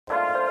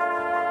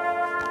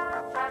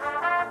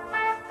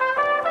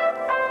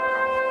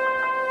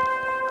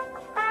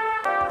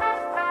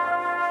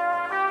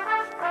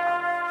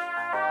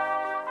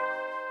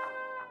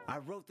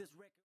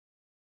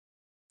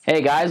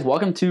Hey guys,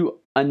 welcome to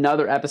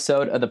another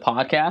episode of the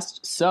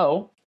podcast.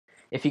 So,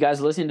 if you guys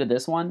are listening to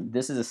this one,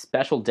 this is a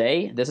special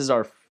day. This is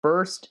our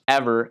first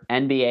ever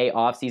NBA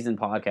offseason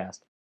podcast.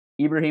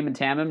 Ibrahim and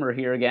Tamim are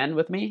here again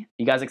with me.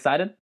 You guys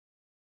excited?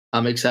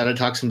 I'm excited to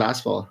talk some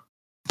basketball.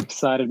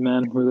 Excited,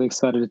 man. Really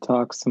excited to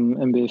talk some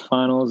NBA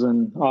finals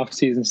and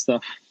off-season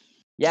stuff.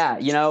 Yeah,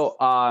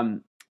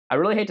 I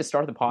really hate to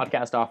start the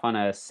podcast off on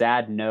a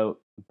sad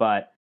note,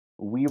 but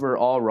we were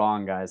all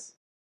wrong, guys.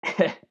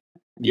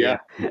 Yeah.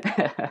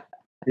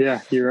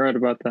 Yeah, you're right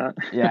about that.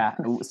 Yeah,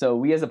 so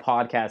we as a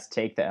podcast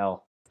take the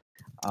L.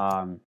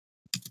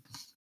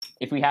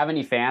 If we have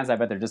any fans, I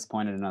bet they're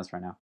disappointed in us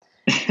right now.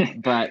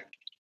 But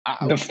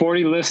the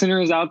 40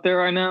 listeners out there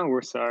right now,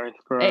 we're sorry.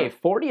 Hey,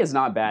 40 is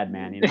not bad,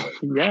 man.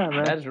 Yeah,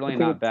 man. That's really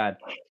not bad.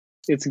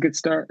 It's a good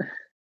start.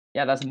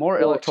 Yeah, that's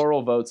more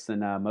electoral votes than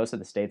most of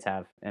the states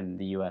have in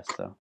the U.S.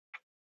 So,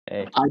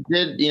 hey. I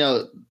did,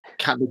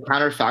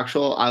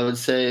 counterfactual. I would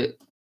say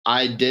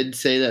I did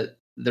say that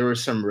there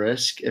was some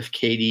risk if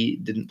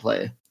KD didn't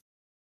play.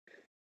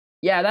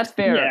 Yeah, that's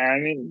fair. Yeah, I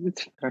mean,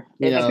 it's fair.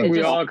 I think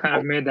we all kind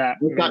of made that.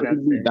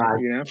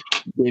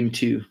 Game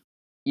 2.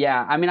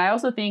 Yeah, I mean, I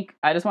also think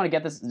I just want to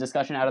get this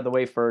discussion out of the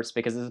way first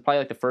because this is probably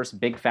like the first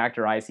big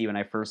factor I see when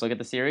I first look at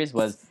the series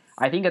was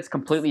I think it's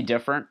completely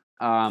different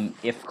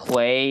if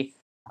Clay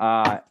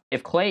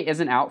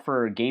isn't out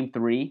for Game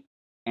 3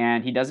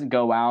 and he doesn't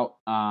go out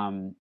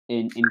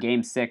in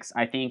Game 6.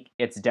 I think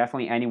it's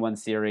definitely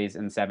anyone's series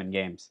in 7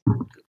 games.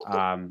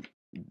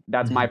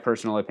 That's my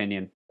personal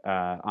opinion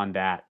on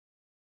that.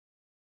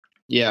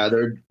 Yeah,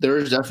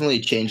 there's definitely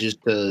changes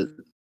to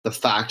the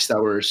facts that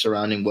were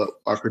surrounding what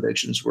our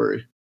predictions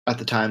were at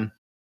the time.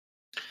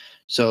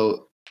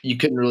 So you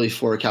couldn't really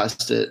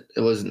forecast it.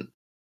 It wasn't,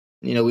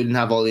 we didn't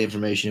have all the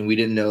information. We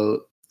didn't know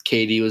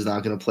KD was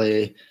not going to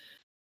play.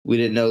 We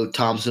didn't know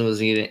Thompson was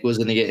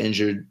going to get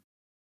injured.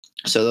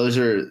 So those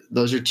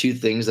are two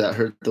things that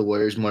hurt the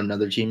Warriors more than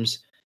other teams.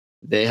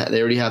 They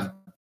already have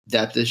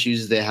depth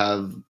issues. They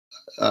have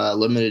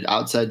limited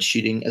outside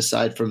shooting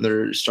aside from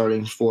their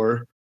starting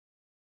 4.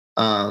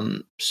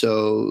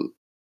 So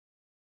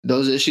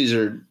those issues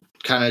are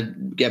kind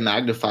of get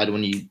magnified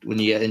when you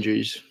get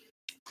injuries.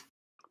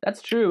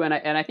 That's true, and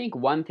I think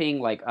one thing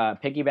like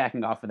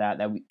piggybacking off of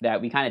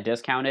that we kind of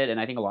discounted,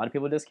 and I think a lot of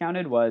people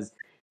discounted was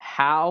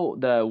how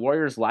the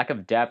Warriors' lack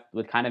of depth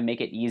would kind of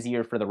make it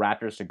easier for the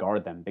Raptors to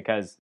guard them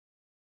because,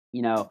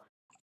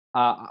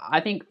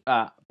 I think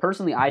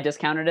personally I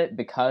discounted it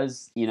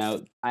because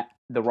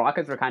the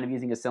Rockets were kind of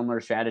using a similar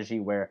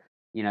strategy where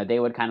they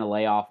would kind of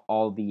lay off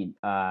all the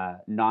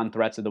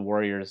non-threats of the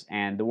Warriors,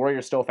 and the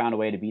Warriors still found a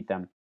way to beat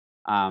them.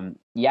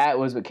 It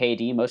was with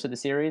KD most of the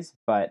series,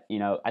 but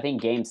I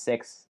think Game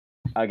 6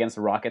 against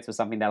the Rockets was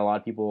something that a lot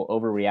of people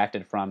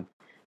overreacted from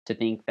to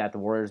think that the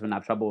Warriors would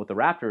have trouble with the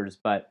Raptors,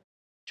 but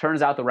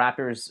turns out the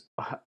Raptors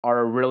are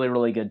a really,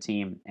 really good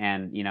team,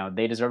 and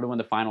they deserve to win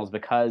the finals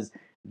because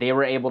they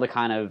were able to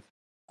kind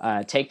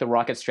of take the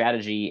Rockets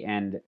strategy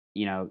and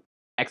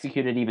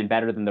execute it even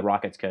better than the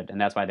Rockets could, and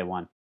that's why they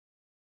won.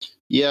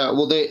 Yeah,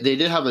 well, they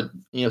did have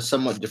a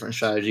somewhat different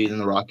strategy than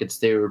the Rockets.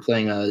 They were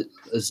playing a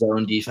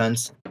zone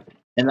defense,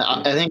 and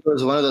I think it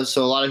was one of those.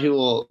 So a lot of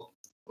people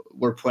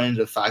were pointing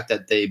to the fact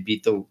that they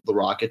beat the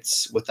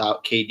Rockets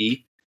without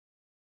KD.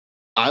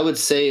 I would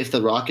say if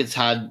the Rockets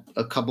had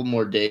a couple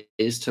more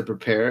days to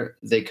prepare,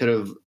 they could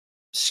have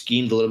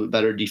schemed a little bit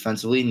better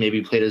defensively,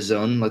 maybe played a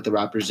zone like the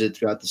Raptors did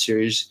throughout the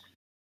series,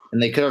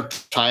 and they could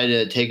have tried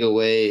to take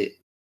away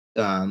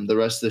the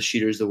rest of the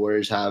shooters the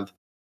Warriors have.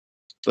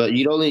 But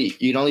you'd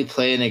only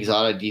play an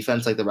exotic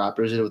defense like the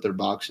Raptors did with their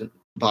box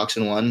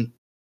and one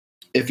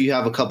if you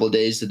have a couple of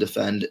days to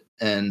defend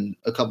and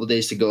a couple of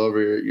days to go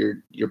over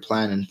your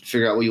plan and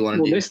figure out what you want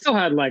to do. They still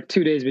had like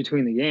 2 days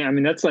between the game. I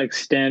mean, that's like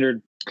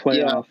standard playoff.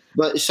 Yeah,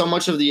 but so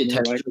much of the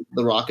attention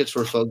the Rockets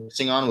were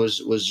focusing on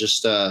was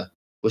just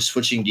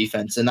switching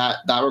defense, and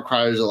that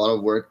requires a lot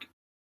of work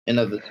in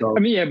of itself. I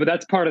mean, yeah, but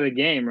that's part of the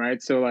game,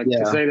 right? So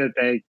to say that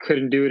they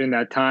couldn't do it in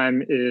that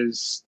time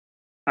is,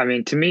 I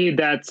mean, to me,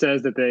 that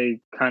says that they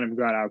kind of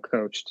got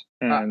outcoached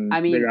and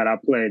they got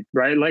outplayed,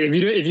 right? Like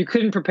if you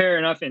couldn't prepare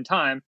enough in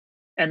time,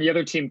 and the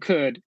other team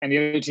could, and the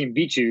other team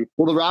beat you,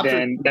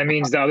 then that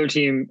means the other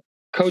team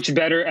coached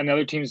better, and the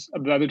other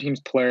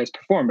team's players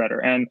perform better.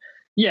 And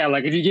yeah,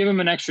 like if you give them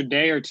an extra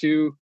day or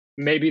 2,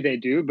 maybe they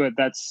do, but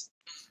that's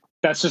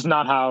just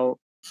not how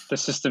the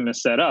system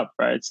is set up,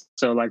 right?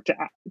 So like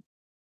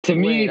to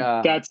me,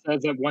 that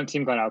says that one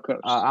team got outcoached.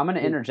 I'm going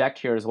to interject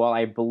here as well.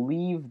 I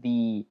believe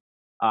the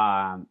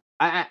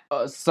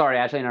sorry,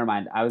 actually, never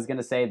mind. I was going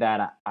to say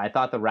that I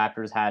thought the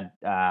Raptors had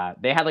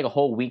like a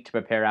whole week to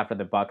prepare after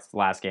the Bucks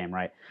last game,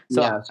 right?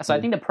 So I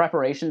think the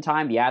preparation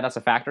time, that's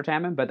a factor,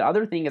 Tammin. But the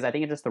other thing is I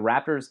think it's just the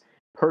Raptors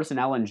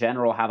personnel in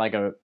general have like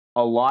a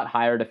lot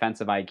higher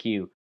defensive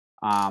IQ.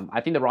 I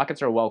think the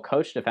Rockets are a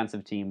well-coached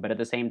defensive team, but at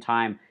the same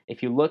time,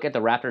 if you look at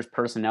the Raptors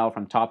personnel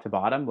from top to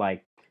bottom,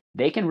 like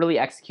they can really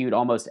execute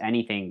almost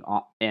anything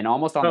and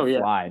almost on the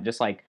fly. Just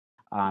like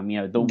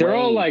They're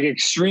all like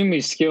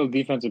extremely skilled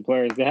defensive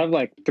players. They have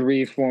like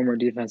 3 former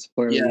defensive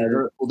players. Yeah,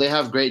 they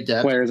have great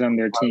depth. Players on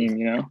their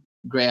team,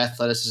 great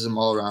athleticism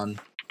all around.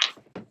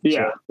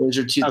 Yeah, so those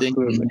are two things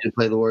you need to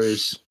play the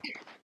Warriors.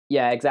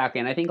 Yeah, exactly.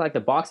 And I think like the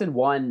box and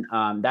one,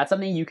 that's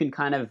something you can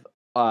kind of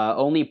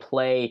only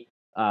play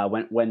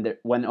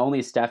when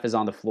only Steph is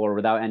on the floor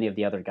without any of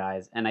the other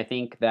guys. And I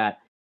think that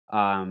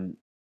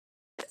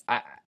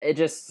it's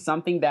just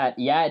something that,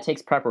 it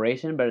takes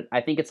preparation, but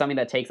I think it's something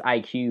that takes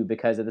IQ,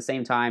 because at the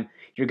same time,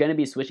 you're going to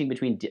be switching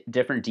between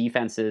different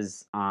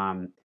defenses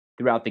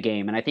throughout the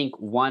game. And I think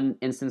one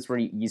instance where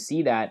you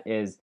see that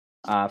is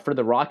for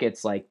the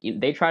Rockets. Like,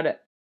 they try to,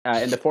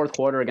 in the fourth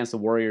quarter against the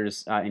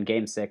Warriors in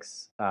Game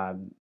 6,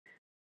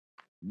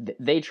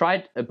 they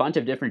tried a bunch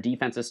of different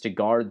defenses to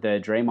guard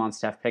the Draymond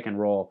Steph pick and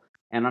roll.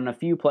 And on a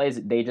few plays,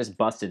 they just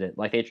busted it.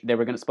 Like, they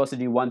were supposed to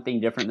do one thing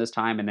different this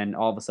time, and then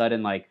all of a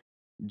sudden, like,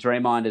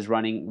 Draymond is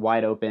running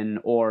wide open,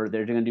 or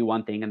they're going to do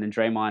one thing, and then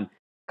Draymond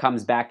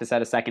comes back to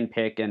set a second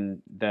pick,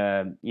 and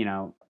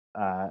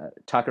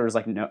Tucker is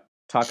like, no,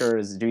 Tucker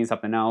is doing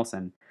something else,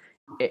 and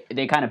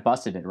they kind of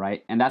busted it,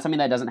 right? And that's something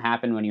that doesn't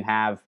happen when you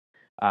have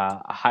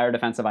a higher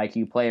defensive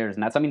IQ players,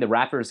 and that's something the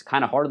Raptors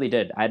kind of hardly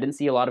did. I didn't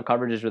see a lot of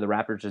coverages where the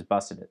Raptors just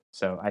busted it.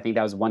 So I think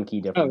that was one key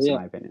difference in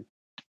my opinion.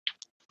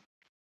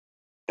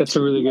 That's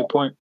a really good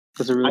point.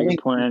 That's a really good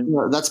point.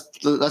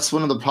 That's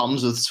one of the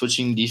problems with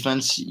switching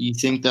defense. You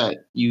think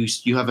that you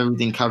have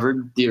everything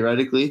covered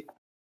theoretically,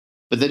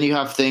 but then you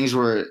have things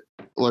where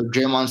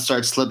Draymond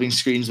starts slipping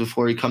screens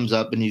before he comes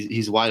up and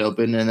he's wide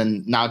open, and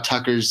then now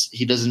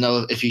he doesn't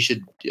know if he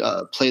should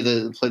play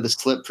the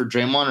slip for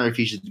Draymond or if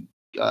he should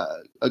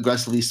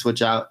aggressively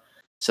switch out.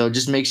 So it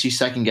just makes you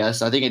second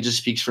guess. I think it just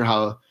speaks for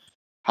how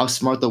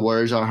smart the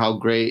Warriors are, how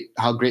great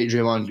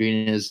Draymond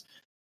Green is.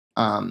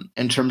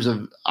 In terms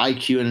of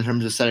IQ and in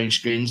terms of setting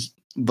screens.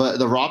 But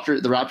the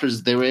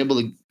Raptors, they were able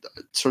to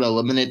sort of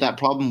eliminate that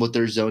problem with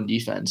their zone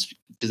defense,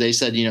 because they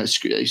said,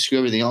 screw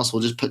everything else.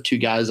 We'll just put 2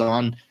 guys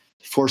on,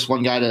 force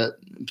one guy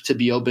to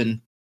be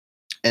open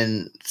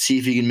and see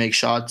if he can make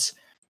shots.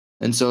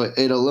 And so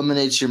it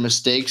eliminates your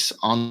mistakes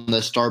on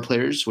the star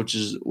players, which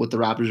is what the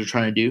Raptors are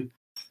trying to do,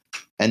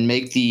 and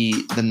make the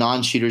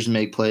non-shooters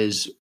make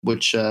plays,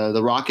 which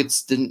the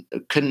Rockets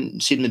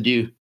couldn't seem to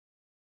do.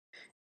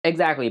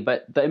 Exactly,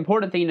 but the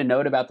important thing to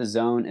note about the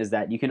zone is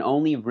that you can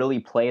only really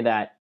play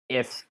that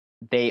if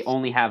they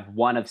only have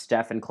one of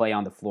Steph and Klay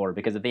on the floor,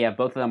 because if they have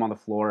both of them on the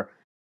floor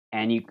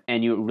and you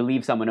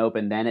relieve someone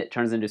open, then it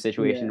turns into a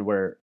situation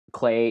where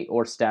Klay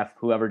or Steph,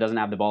 whoever doesn't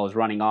have the ball, is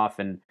running off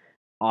an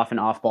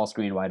off-ball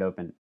screen wide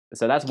open.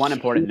 So that's one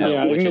important note.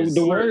 Yeah, I think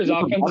the Warriors'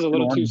 offense is a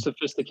little too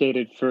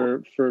sophisticated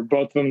for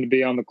both of them to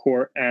be on the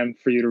court and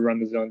for you to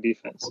run the zone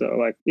defense.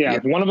 So,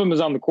 if one of them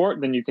is on the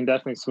court, then you can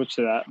definitely switch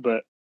to that,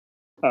 but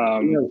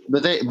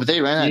but they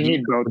ran that. You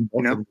need both,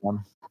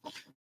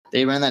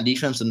 They ran that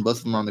defense, and both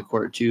of them were on the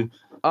court too.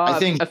 I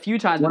think a few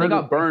times, but they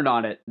got burned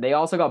on it. They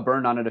also got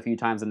burned on it a few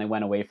times, and they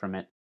went away from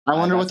it. I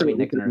wonder what their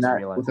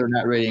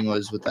net rating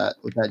was with that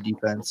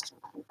defense.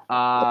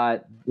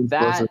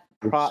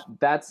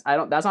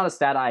 That's not a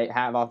stat I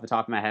have off the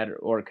top of my head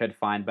or could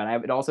find, but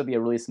it would also be a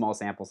really small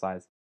sample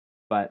size.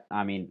 But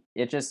I mean,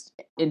 it just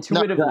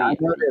intuitively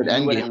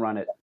you wouldn't run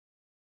it.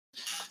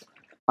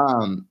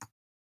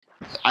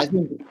 I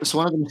think it's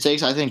one of the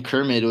mistakes I think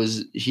Kerr made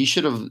was they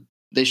should have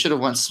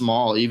went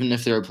small, even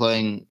if they were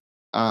playing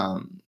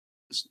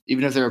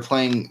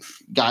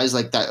guys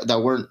like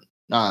that weren't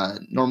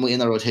normally in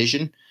the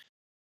rotation.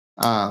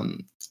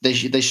 They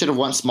should have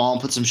went small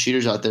and put some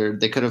shooters out there.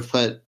 They could have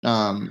put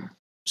some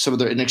of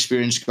their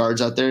inexperienced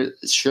guards out there.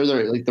 Sure,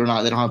 they don't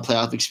have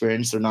playoff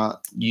experience. They're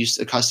not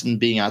accustomed to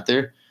being out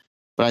there.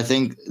 But I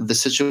think the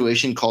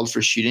situation called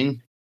for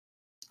shooting,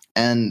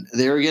 and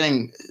they were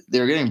getting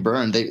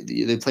burned.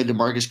 They played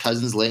DeMarcus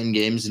Cousins late in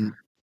games, and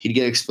he'd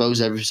get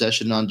exposed every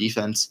session on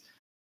defense.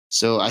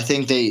 So I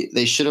think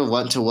they should have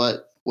went to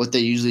what they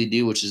usually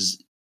do, which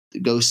is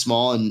go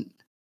small and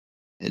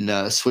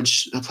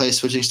play a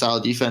switching style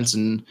defense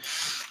and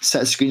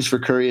set screens for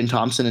Curry and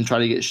Thompson and try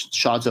to get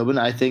shots open.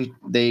 I think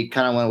they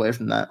kind of went away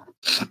from that.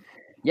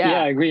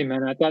 Yeah, I agree,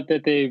 man. I thought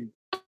that they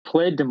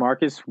played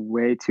DeMarcus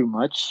way too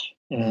much,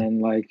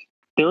 and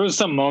there was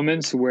some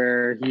moments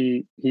where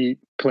he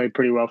played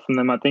pretty well from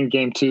them. I think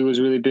game 2 was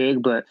really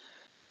big, but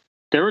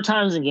there were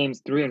times in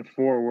games 3 and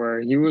 4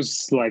 where he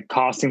was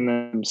costing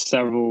them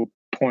several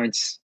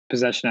points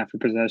possession after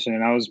possession,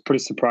 and I was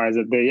pretty surprised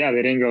that they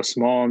didn't go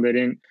small, and they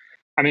didn't.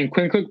 I mean,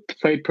 Quinn Cook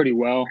played pretty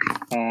well.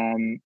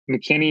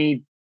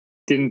 McKinney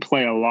didn't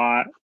play a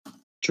lot.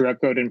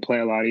 Jerebko didn't play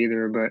a lot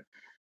either, but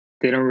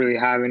they don't really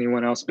have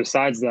anyone else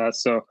besides that.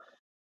 So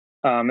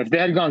if they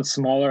had gone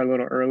smaller a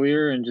little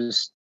earlier and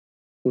just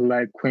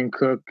let Quinn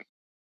Cook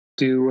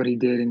do what he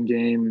did in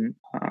game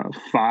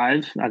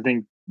 5, I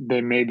think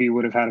they maybe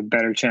would have had a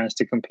better chance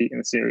to compete in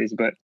the series.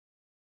 But,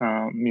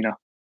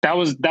 that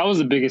was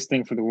the biggest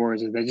thing for the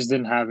Warriors, is they just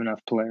didn't have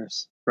enough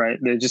players, right?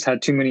 They just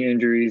had too many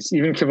injuries.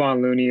 Even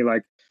Kevon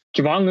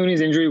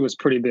Looney's injury was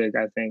pretty big,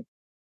 I think,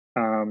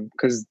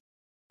 because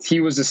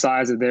he was the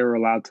size that they were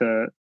allowed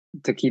to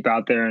to keep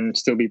out there and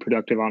still be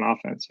productive on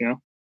offense, you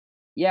know?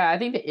 Yeah, I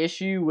think the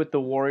issue with the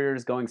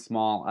Warriors going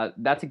small,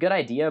 that's a good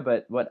idea,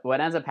 but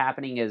what ends up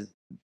happening is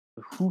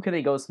who can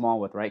they go small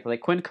with, right?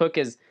 Like Quinn Cook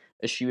is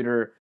a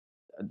shooter.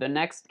 The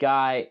next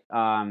guy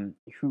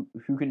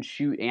who can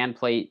shoot and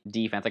play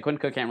defense, like Quinn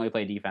Cook can't really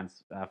play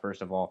defense,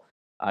 first of all.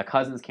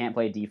 Cousins can't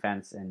play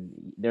defense, and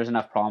there's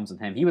enough problems with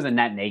him. He was a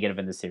net negative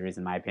in the series,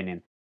 in my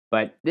opinion.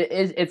 But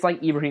it's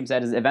like Ibrahim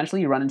said, is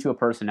eventually you run into a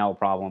personnel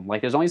problem.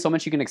 Like there's only so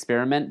much you can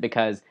experiment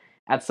because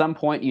at some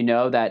point you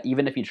know that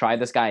even if you try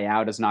this guy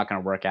out, it's not going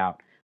to work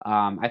out.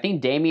 I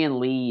think Damian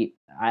Lee,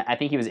 I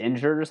think he was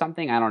injured or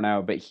something. I don't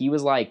know, but he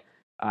was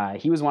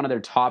he was one of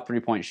their top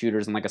 3-point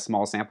shooters in like a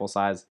small sample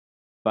size.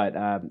 But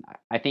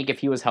I think if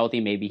he was healthy,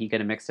 maybe he could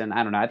have mixed in.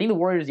 I don't know. I think the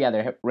Warriors,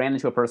 they ran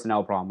into a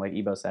personnel problem, like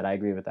Ebo said. I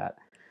agree with that.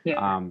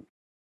 Yeah.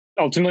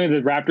 Ultimately,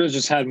 the Raptors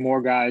just had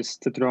more guys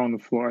to throw on the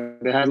floor.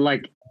 They had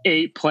like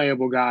 8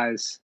 playable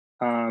guys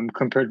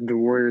compared to the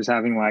Warriors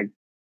having like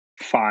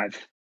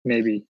 5,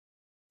 maybe.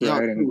 Yeah,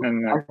 right?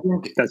 And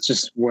that's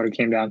just what it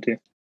came down to.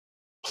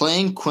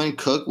 Playing Quinn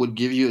Cook would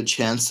give you a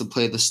chance to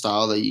play the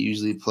style that you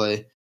usually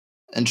play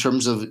in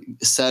terms of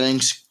setting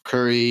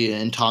Curry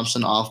and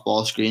Thompson off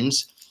ball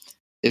screens.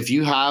 If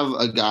you have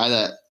a guy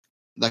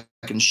that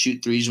can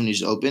shoot threes when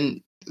he's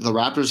open, the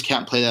Raptors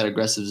can't play that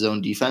aggressive zone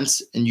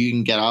defense, and you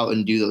can get out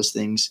and do those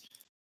things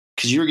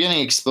because you're getting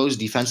exposed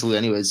defensively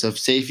anyway. So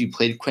say if you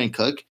played Quinn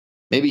Cook,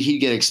 maybe he'd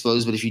get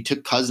exposed, but if you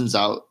took Cousins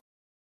out,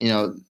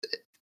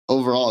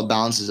 overall it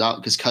balances out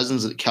because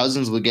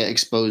Cousins would get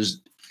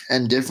exposed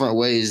in different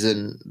ways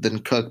than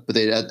Cook, but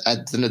at the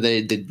end of the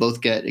day, they'd both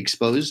get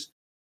exposed.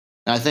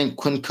 And I think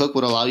Quinn Cook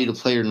would allow you to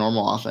play your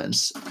normal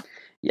offense.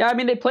 Yeah, I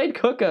mean, they played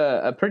Cook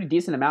a pretty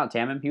decent amount,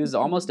 Tamim. He was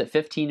almost at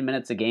 15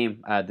 minutes a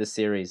game this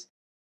series.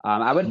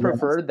 I would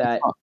prefer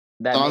that.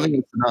 I don't think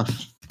it's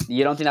enough.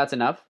 You don't think that's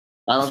enough?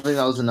 I don't think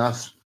that was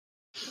enough.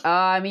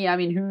 I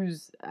mean,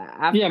 who's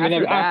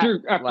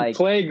after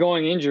Clay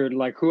going injured,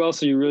 like who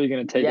else are you really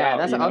going to take out? Yeah,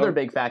 that's other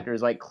big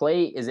factors. Like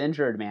Clay is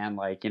injured, man.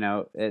 Like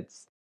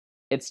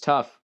it's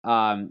tough.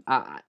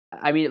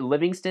 I mean,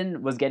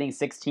 Livingston was getting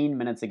 16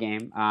 minutes a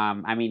game.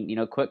 I mean,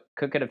 Cook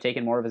could have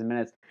taken more of his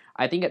minutes.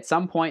 I think at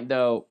some point,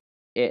 though,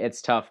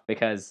 it's tough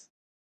because,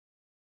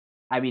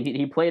 I mean,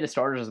 he played his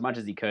starters as much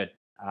as he could.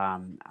 I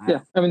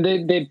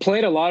mean, they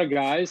played a lot of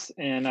guys,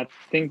 and I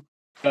think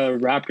the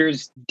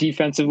Raptors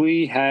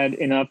defensively had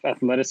enough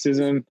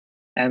athleticism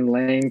and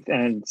length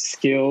and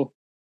skill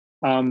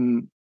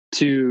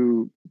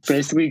to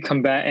basically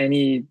combat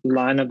any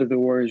lineup that the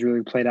Warriors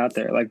really played out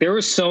there. Like there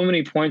were so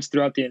many points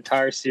throughout the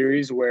entire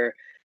series where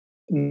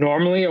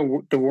normally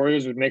the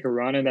Warriors would make a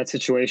run in that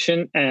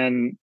situation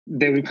and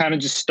they would kind of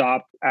just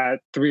stop at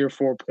 3 or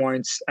 4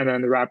 points and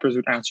then the Raptors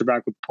would answer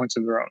back with points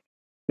of their own.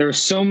 There were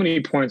so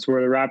many points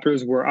where the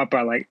Raptors were up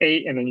by like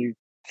 8 and then you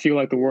feel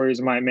like the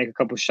Warriors might make a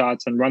couple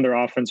shots and run their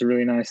offense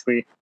really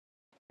nicely.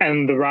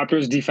 And the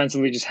Raptors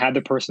defensively just had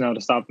the personnel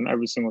to stop them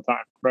every single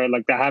time, right?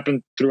 Like that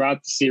happened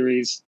throughout the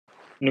series.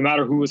 No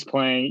matter who was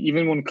playing,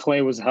 even when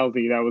Clay was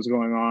healthy, that was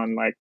going on.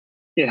 Like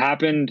it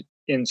happened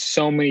in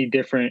so many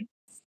different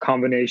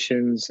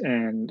combinations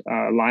and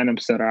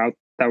lineups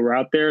that were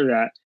out there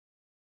that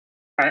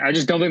I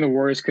just don't think the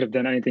Warriors could have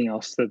done anything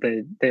else that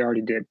they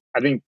already did. I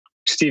think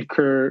Steve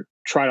Kerr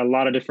tried a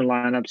lot of different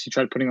lineups. He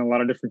tried putting a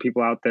lot of different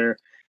people out there,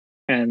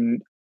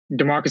 and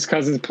DeMarcus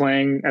Cousins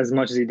playing as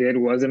much as he did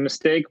was a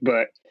mistake.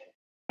 But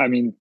I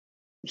mean,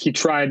 he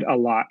tried a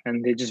lot,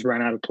 and they just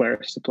ran out of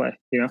players to play.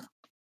 Yeah.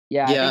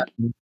 I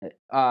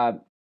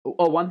think,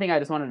 one thing I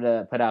just wanted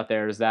to put out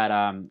there is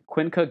that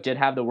Quinn Cook did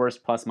have the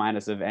worst plus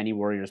minus of any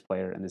Warriors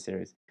player in the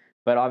series.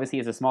 But obviously,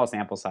 it's a small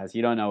sample size.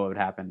 You don't know what would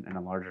happen in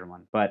a larger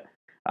one. But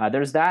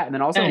there's that. And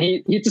then also...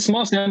 it's a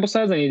small sample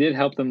size, and he did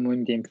help them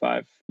win Game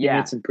 5. Yeah,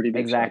 it's some pretty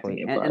big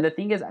exactly. And the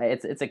thing is,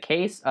 it's a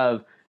case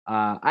of...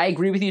 I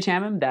agree with you,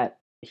 Tamim, that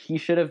he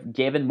should have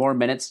given more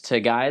minutes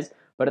to guys.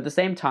 But at the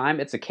same time,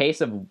 it's a case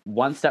of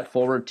 1 step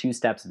forward, 2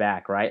 steps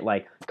back, right?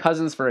 Like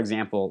Cousins, for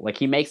example, like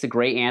he makes a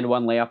great and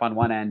one layup on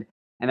one end.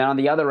 And then on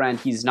the other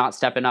end, he's not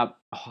stepping up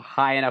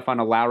high enough on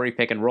a Lowry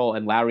pick and roll,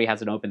 and Lowry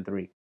has an open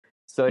 3.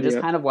 So it just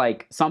kind of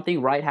like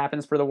something right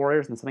happens for the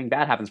Warriors and something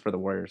bad happens for the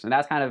Warriors. And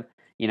that's kind of,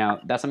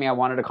 that's something I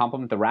wanted to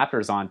compliment the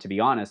Raptors on, to be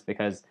honest,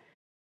 because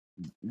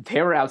they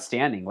were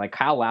outstanding. Like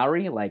Kyle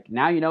Lowry, like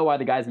now you know why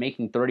the guy's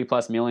making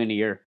 $30+ million a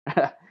year.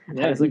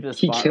 Yeah,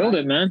 he killed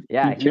it, man.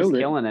 Yeah, he was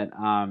killing it.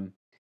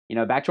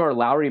 Back to our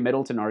Lowry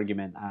Middleton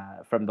argument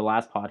from the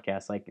last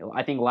podcast. Like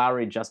I think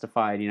Lowry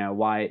justified,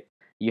 why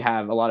you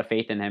have a lot of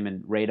faith in him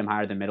and rate him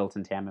higher than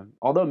Middleton, Tamim.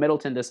 Although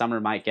Middleton this summer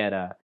might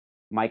get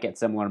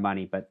similar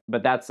money, but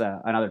that's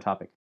another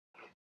topic.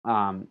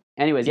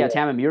 Anyways,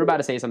 Tamim, you were about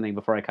to say something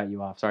before I cut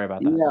you off. Sorry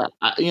about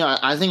that. Yeah,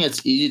 I think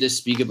it's easy to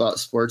speak about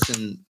sports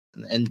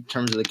in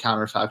terms of the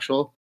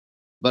counterfactual,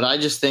 but I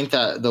just think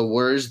that the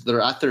Warriors,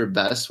 they're at their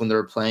best when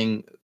they're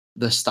playing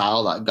the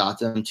style that got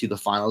them to the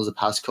finals the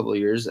past couple of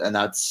years, and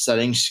that's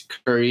setting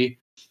Curry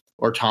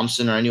or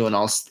Thompson or anyone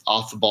else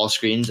off the ball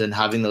screens and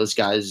having those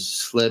guys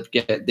slip,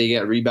 they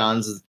get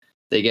rebounds,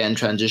 they get in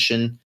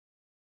transition.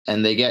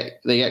 and they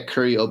get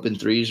Curry open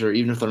threes, or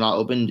even if they're not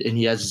open and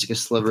he has just like a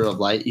sliver of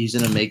light, he's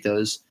going to make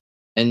those.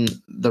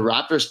 And the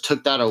Raptors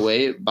took that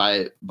away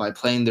by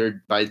playing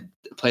their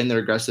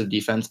aggressive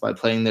defense, by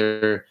playing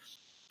their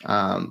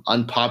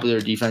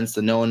unpopular defense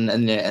that no one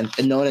and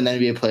no one in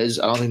NBA plays.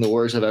 I don't think the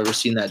Warriors have ever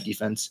seen that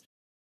defense.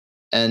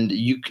 And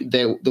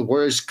the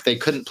Warriors, they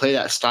couldn't play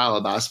that style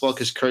of basketball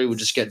because Curry would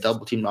just get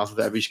double teamed off of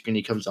every screen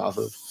he comes off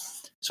of.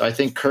 So I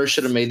think Kerr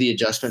should have made the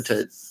adjustment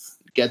to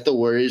get the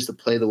Warriors to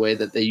play the way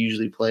that they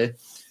usually play,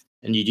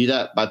 and you do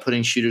that by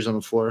putting shooters on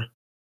the floor.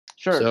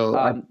 Sure.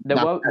 So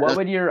what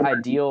would your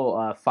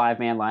ideal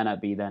 5-man lineup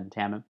be then,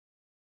 Tamim?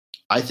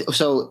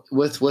 So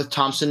with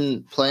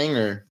Thompson playing,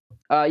 or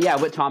yeah,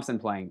 with Thompson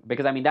playing,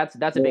 because I mean that's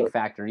a big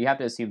factor. You have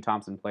to assume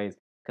Thompson plays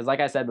because, like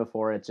I said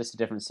before, it's just a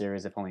different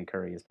series if only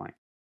Curry is playing.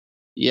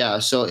 Yeah,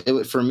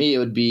 so for me it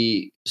would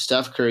be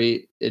Steph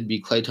Curry, it'd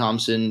be Klay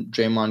Thompson,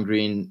 Draymond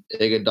Green,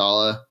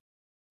 Iguodala,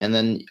 and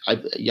then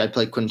I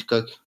play Quinn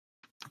Cook.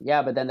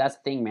 Yeah, but then that's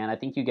the thing, man. I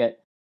think you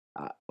get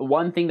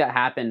one thing that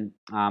happened.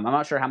 I'm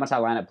not sure how much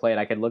that lineup played.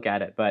 I could look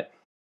at it, but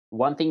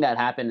one thing that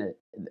happened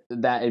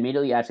that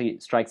immediately actually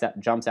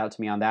jumps out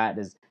to me on that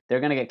is they're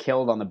gonna get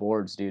killed on the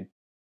boards, dude.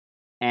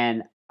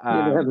 And they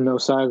have no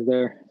size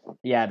there.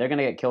 Yeah, they're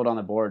gonna get killed on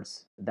the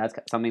boards. That's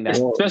something that,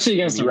 especially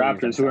against the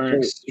Raptors, who are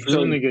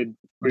extremely good.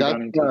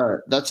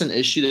 That's an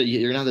issue that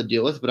you're gonna have to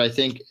deal with. But I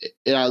think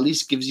it at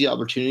least gives you the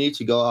opportunity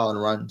to go out on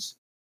runs.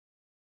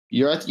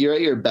 You're at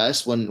your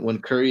best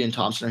when Curry and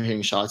Thompson are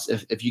hitting shots.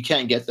 If you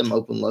can't get them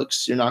open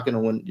looks, you're not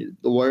gonna win.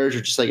 The Warriors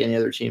are just like any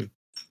other team.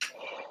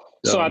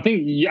 So I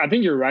think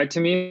you're right to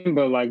me,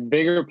 but like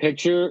bigger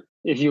picture,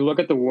 if you look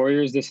at the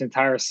Warriors this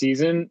entire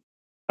season,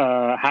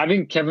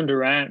 having Kevin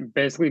Durant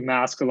basically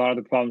masked a lot of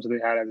the problems that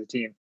they had as a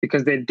team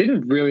because they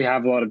didn't really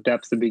have a lot of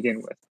depth to begin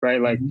with,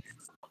 right? Like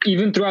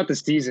even throughout the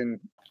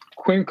season,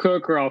 Quinn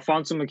Cook or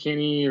Alfonso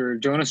McKinney or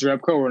Jonas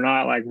Jerebko were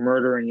not like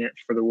murdering it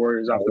for the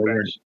Warriors off the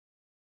bench.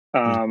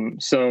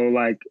 So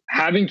like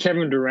having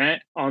Kevin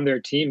Durant on their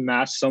team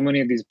masked so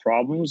many of these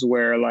problems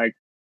where like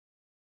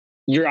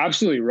you're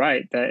absolutely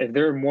right that if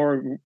there are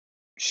more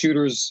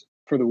shooters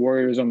for the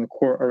Warriors on the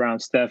court around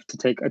Steph to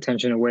take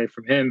attention away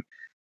from him,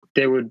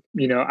 they would,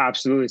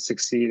 absolutely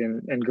succeed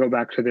and go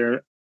back to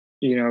their,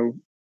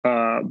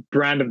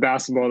 brand of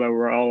basketball that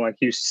we're all like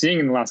used to seeing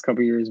in the last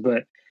couple of years.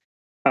 But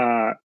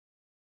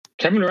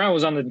Kevin Durant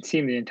was on the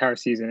team the entire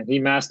season and he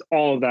masked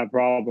all of that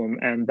problem.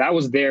 And that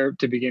was there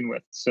to begin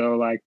with. So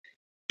like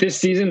this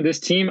season, this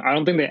team, I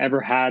don't think they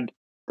ever had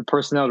the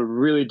personnel to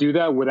really do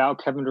that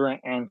without Kevin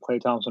Durant and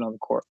Klay Thompson on the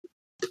court.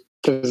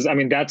 Because, I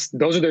mean,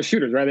 those are their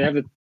shooters, right? They have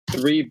the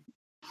 3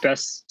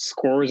 best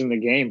scorers in the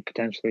game,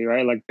 potentially,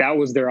 right? Like, that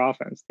was their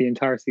offense the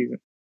entire season.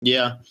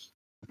 Yeah.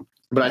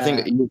 But I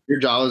think your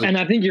job is... And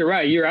I think you're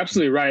right. You're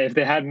absolutely right. If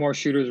they had more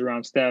shooters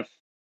around Steph,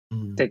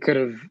 they could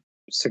have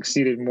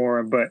succeeded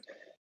more. But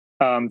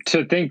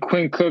to think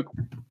Quinn Cook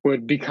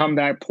would become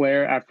that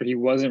player after he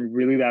wasn't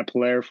really that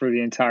player for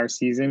the entire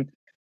season,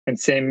 and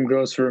same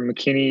goes for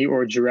McKinney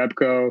or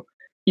Jerebko,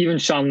 even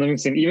Sean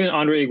Livingston, even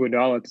Andre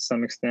Iguodala to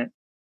some extent.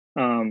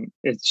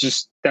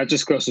 That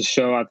just goes to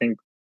show, I think,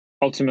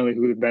 ultimately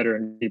who the better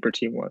and deeper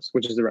team was,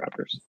 which is the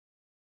Raptors.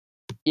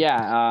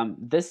 Yeah,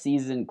 this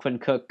season, Quinn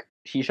Cook,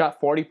 he shot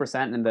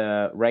 40% in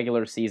the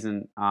regular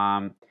season.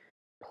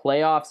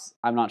 Playoffs,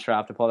 I'm not sure. I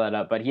have to pull that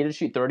up, but he did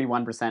shoot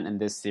 31% in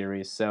this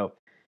series. So,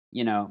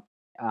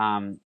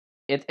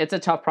 it's a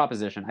tough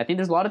proposition. I think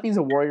there's a lot of things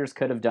the Warriors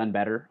could have done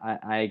better.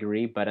 I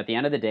agree, but at the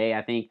end of the day,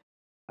 I think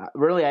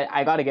really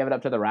I got to give it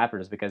up to the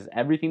Raptors because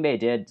everything they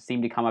did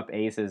seemed to come up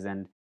aces,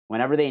 and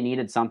whenever they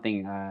needed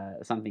something,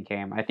 something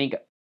came. I think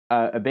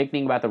a big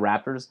thing about the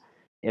Raptors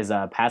is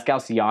Pascal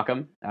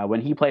Siakam. When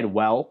he played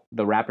well,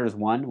 the Raptors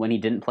won. When he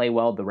didn't play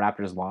well, the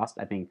Raptors lost.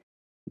 I think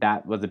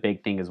that was a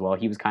big thing as well.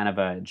 He was kind of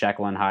a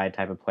Jekyll and Hyde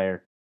type of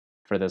player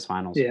for those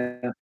finals.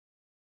 Yeah.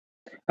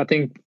 I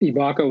think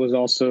Ibaka was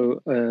also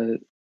a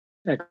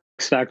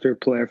X-factor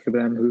player for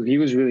them. He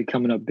was really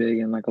coming up big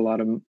in like a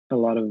lot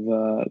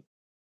of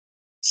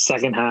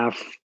second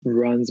half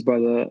runs by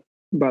the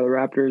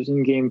Raptors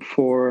in Game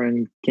 4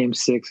 and Game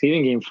 6,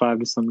 even Game 5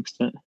 to some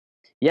extent.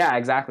 Yeah,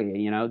 exactly.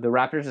 The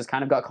Raptors just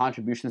kind of got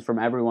contributions from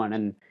everyone,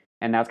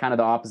 and that's kind of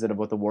the opposite of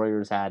what the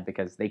Warriors had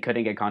because they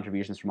couldn't get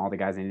contributions from all the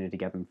guys they needed to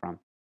get them from.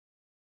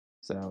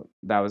 So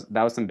that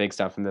was some big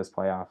stuff in this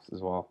playoffs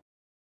as well.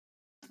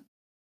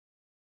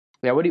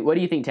 Yeah, what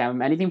do you think,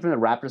 Tam? Anything from the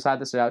Raptors side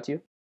that stood out to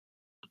you?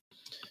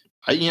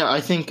 I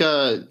think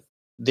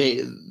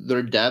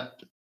their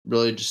depth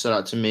really just stood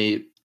out to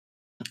me.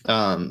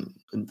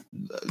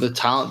 The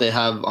talent they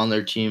have on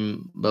their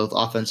team, both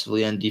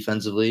offensively and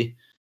defensively,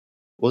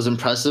 was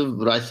impressive.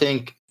 But I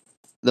think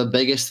the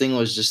biggest thing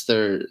was just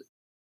the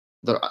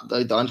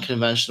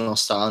unconventional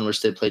style in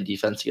which they played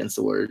defense against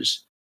the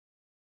Warriors.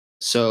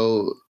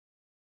 So,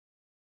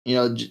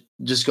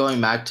 just going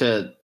back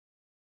to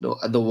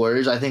the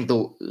Warriors, I think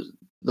the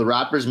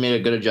Raptors made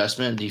a good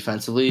adjustment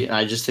defensively, and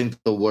I just think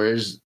the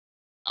Warriors,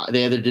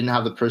 they either didn't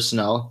have the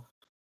personnel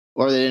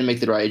or they didn't make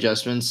the right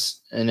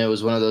adjustments, and it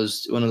was one of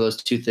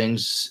those two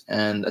things.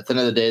 And at the end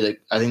of the day,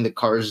 I think the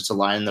cards just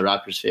aligned in the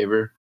Raptors'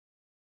 favor.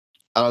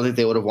 I don't think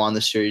they would have won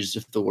the series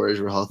if the Warriors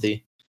were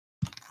healthy.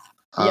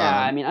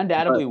 Yeah, I mean,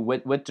 undoubtedly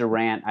with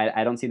Durant,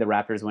 I don't see the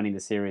Raptors winning the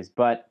series.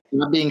 But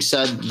that being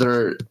said,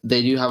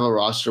 they do have a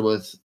roster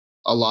with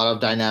a lot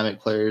of dynamic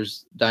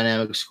players,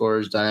 dynamic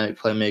scorers, dynamic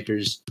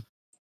playmakers,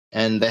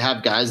 and they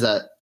have guys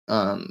that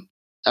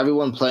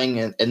everyone playing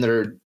in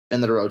their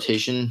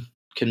rotation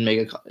can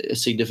make a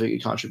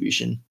significant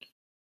contribution.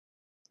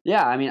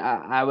 Yeah, I mean,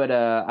 I would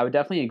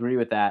definitely agree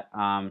with that.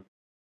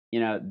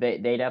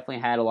 They definitely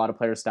had a lot of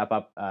players step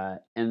up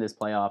in this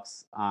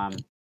playoffs.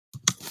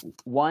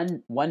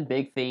 One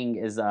big thing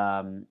is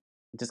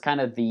just kind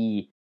of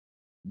the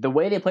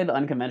way they play the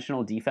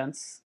unconventional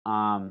defense.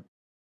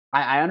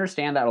 I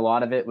understand that a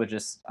lot of it was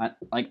just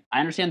I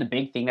understand the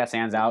big thing that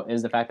stands out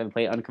is the fact that they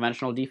play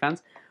unconventional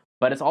defense,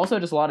 but it's also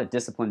just a lot of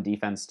disciplined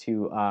defense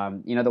too.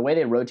 The way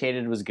they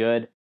rotated was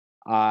good.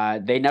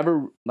 They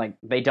never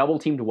they double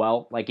teamed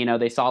well.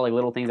 They saw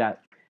little things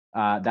that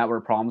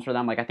were problems for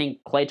them. I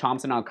think Klay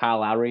Thompson on Kyle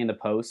Lowry in the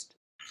post.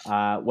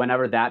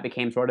 Whenever that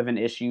became sort of an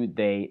issue,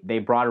 they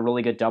brought a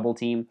really good double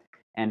team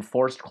and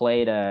forced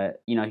Klay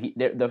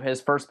to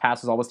his first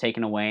pass was always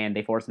taken away, and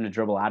they forced him to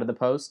dribble out of the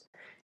post.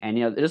 And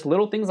just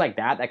little things like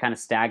that kind of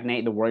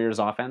stagnate the Warriors'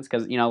 offense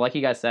because like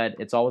you guys said,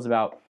 it's always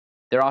about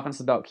their offense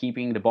is about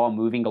keeping the ball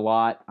moving a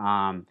lot,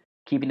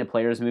 keeping the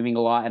players moving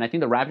a lot, and I think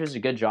the Raptors did a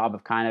good job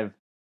of kind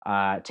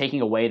of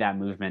taking away that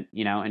movement,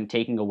 and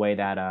taking away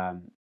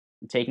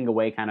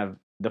kind of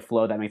the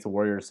flow that makes the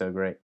Warriors so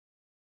great.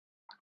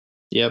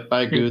 Yep,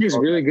 I agree. It takes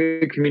really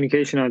good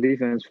communication on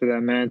defense for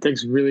that, man. It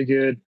takes really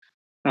good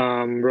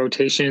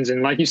rotations,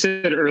 and like you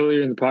said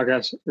earlier in the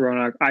podcast,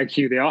 Ronak,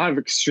 IQ. They all have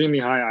extremely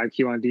high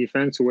IQ on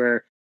defense.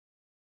 Where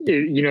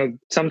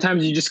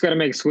sometimes you just got to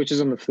make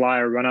switches on the fly,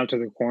 or run out to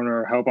the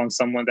corner, or help on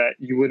someone that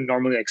you wouldn't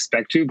normally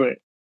expect to. But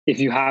if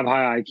you have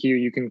high IQ,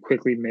 you can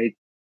quickly make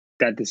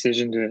that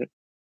decision to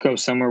go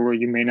somewhere where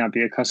you may not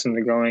be accustomed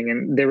to going.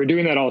 And they were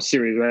doing that all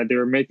series, right? They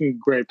were making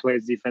great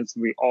plays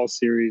defensively all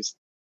series,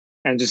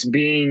 and just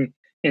being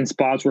in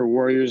spots where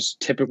Warriors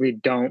typically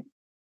don't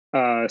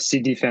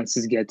see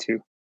defenses get to.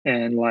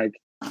 And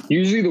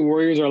usually the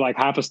Warriors are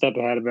half a step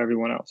ahead of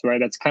everyone else, right?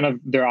 That's kind of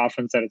their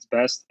offense at its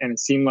best. And it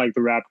seemed like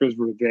the Raptors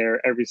were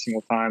there every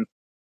single time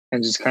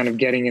and just kind of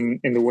getting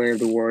in the way of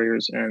the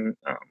Warriors. And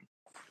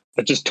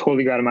that just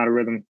totally got them out of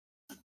rhythm.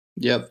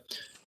 Yep.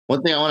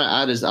 One thing I want to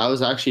add is I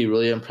was actually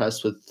really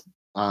impressed with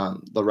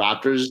the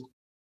Raptors.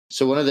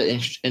 So one of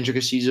the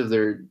intricacies of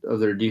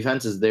their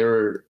defense is they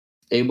were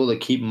able to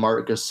keep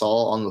Marc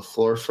Gasol on the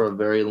floor for a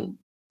very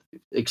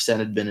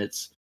extended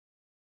minutes.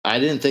 I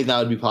didn't think that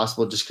would be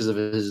possible just because of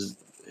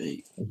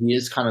he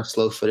is kind of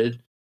slow-footed.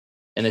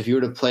 And if you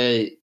were to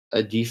play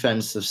a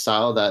defensive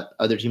style that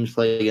other teams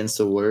play against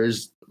the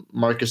Warriors,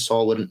 Marc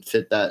Gasol wouldn't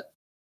fit that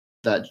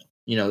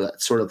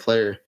sort of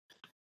player.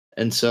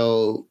 And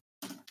so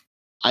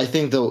I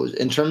think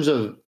in terms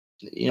of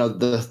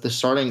the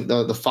starting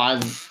the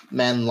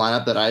 5-man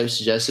lineup that I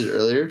suggested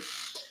earlier,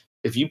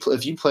 if you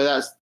play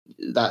that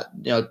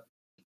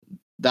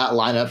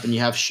lineup and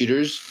you have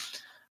shooters,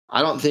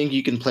 I don't think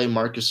you can play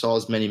Marc Gasol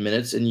as many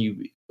minutes, and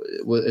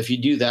if you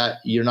do that,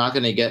 you're not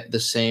going to get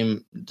the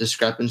same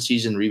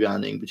discrepancies in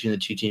rebounding between the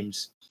two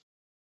teams.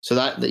 So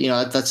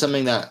that's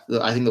something that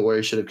I think the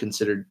Warriors should have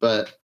considered,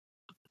 but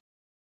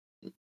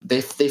they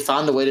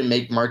found a way to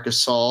make Marc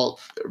Gasol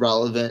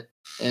relevant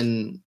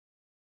in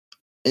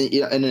an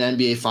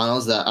NBA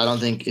Finals that I don't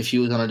think if he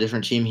was on a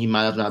different team, he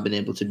might have not been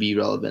able to be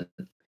relevant.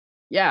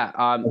 Yeah,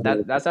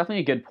 that's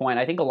definitely a good point.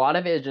 I think a lot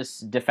of it is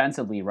just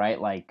defensively, right?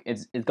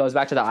 It goes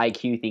back to the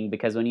IQ thing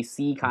because when you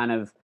see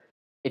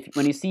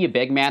when you see a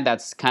big man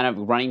that's kind of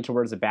running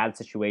towards a bad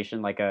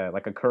situation, like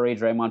a Curry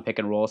Draymond pick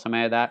and roll,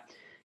 something like that,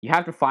 you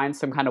have to find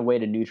some kind of way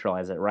to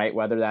neutralize it, right?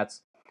 Whether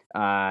that's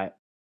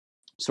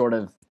sort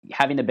of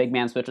having the big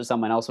man switch with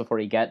someone else before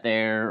you get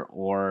there,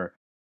 or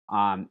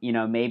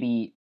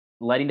maybe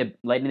letting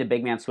the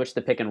big man switch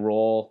the pick and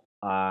roll.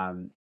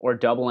 Or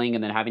doubling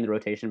and then having the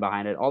rotation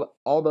behind it.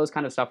 All those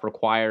kind of stuff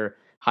require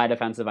high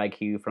defensive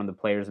IQ from the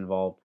players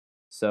involved.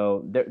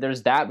 So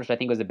there's that, which I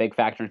think was a big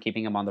factor in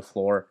keeping him on the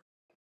floor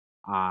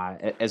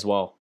as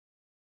well.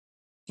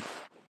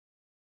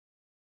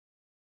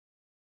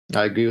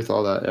 I agree with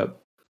all that. Yep.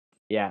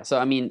 Yeah. So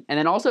I mean, and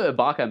then also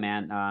Ibaka,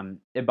 man.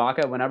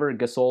 Ibaka, whenever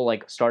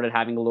Gasol started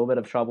having a little bit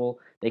of trouble,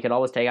 they could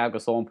always take out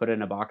Gasol and put it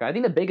in Ibaka. I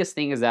think the biggest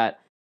thing is that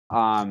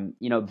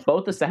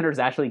both the centers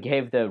actually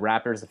gave the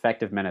Raptors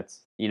effective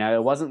minutes.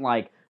 It wasn't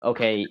like,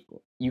 okay,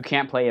 you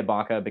can't play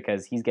Ibaka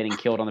because he's getting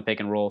killed on the pick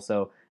and roll,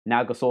 so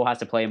now Gasol has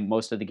to play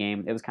most of the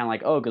game. It was kind of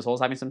like, oh,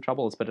 Gasol's having some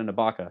trouble, let's put in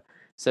Ibaka.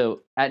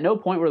 So at no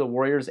point were the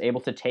Warriors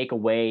able to take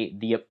away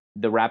the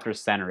Raptors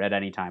center at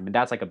any time, and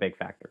that's a big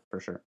factor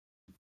for sure.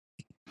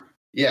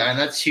 Yeah, and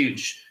that's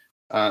huge.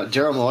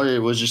 Daryl Morey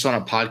was just on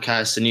a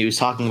podcast, and he was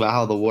talking about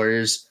how the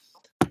Warriors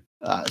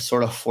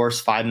sort of force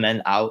 5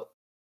 men out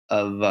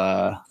of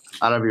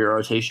your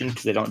rotation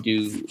because they don't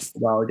do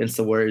well against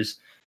the Warriors,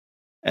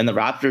 and the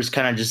Raptors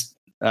kind of just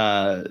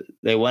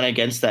they went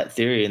against that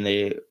theory and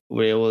they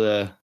were able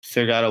to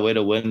figure out a way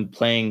to win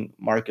playing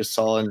Marc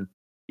Gasol and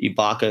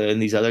Ibaka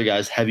and these other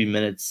guys heavy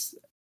minutes.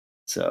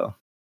 So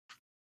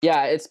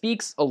yeah, it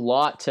speaks a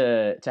lot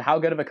to how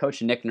good of a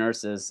coach Nick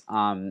Nurse is.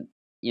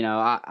 You know,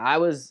 I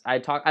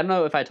don't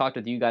know if I talked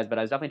with you guys, but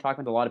I was definitely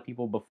talking with a lot of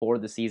people before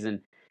the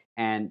season.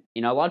 And,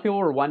 you know, a lot of people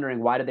were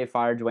wondering, why did they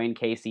fire Dwayne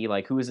Casey?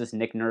 Like, who is this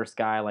Nick Nurse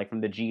guy? Like,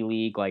 from the G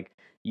League, like,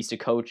 used to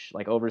coach,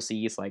 like,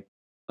 overseas. Like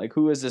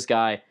who is this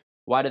guy?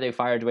 Why did they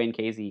fire Dwayne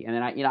Casey? And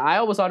then I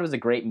always thought it was a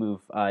great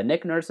move.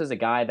 Nick Nurse is a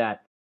guy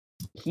that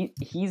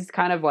he's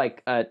kind of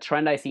like a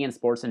trend I see in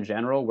sports in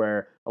general,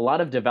 where a lot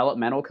of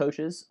developmental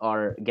coaches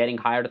are getting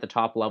hired at the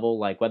top level,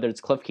 like whether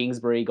it's Cliff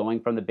Kingsbury going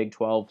from the Big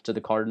 12 to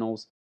the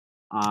Cardinals,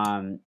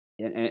 in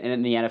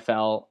the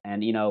NFL,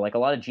 and you know, like a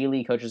lot of G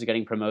League coaches are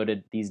getting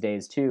promoted these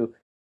days too.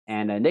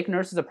 And Nick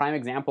Nurse is a prime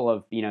example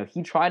of, you know,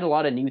 he tried a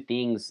lot of new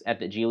things at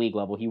the G League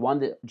level. He won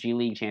the G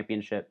League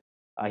championship.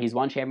 He's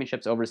won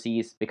championships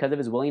overseas because of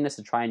his willingness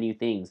to try new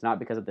things, not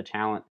because of the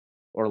talent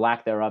or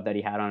lack thereof that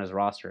he had on his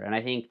roster. And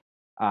I think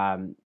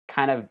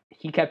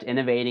he kept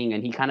innovating,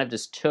 and he kind of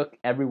just took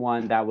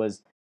everyone that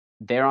was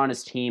there on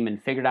his team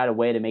and figured out a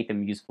way to make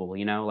them useful.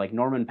 You know, like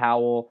Norman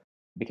Powell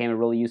became a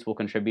really useful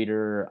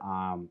contributor.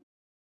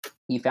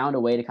 He found a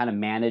way to kind of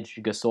manage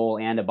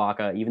Gasol and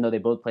Ibaka, even though they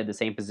both played the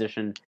same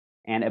position,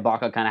 and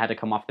Ibaka kind of had to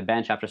come off the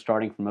bench after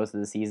starting for most of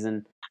the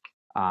season.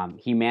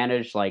 He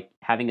managed like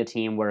having a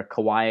team where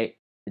Kawhi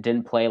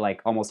didn't play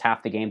like almost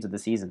half the games of the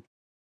season.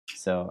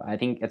 So I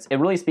think it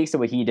really speaks to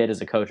what he did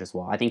as a coach as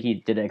well. I think he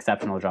did an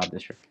exceptional job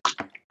this year.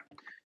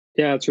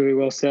 Yeah, it's really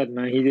well said,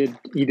 man. He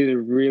did a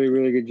really,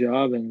 really good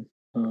job, and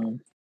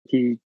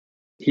he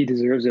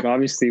deserves it.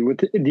 Obviously,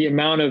 with the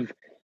amount of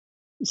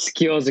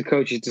skills the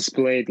coach has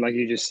displayed, like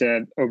you just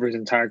said, over his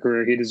entire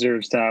career, he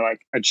deserves to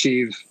like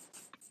achieve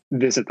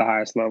this at the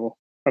highest level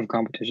of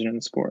competition in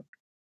the sport.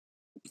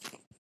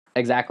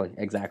 Exactly.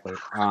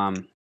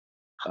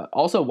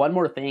 Also, one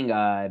more thing.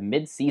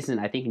 Mid-season,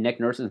 I think Nick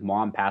Nurse's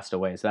mom passed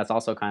away, so that's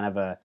also kind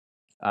of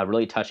a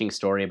really touching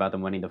story about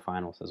them winning the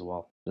finals as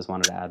well. Just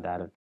wanted to add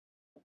that in.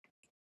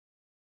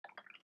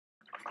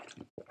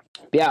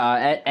 But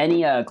yeah,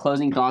 any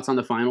closing thoughts on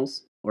the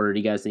finals, or do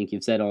you guys think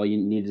you've said all you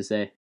needed to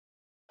say?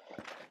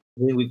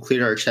 I think we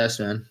cleared our chest,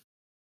 man.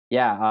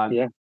 Yeah.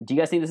 Do you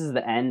guys think this is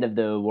the end of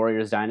the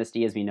Warriors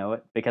dynasty as we know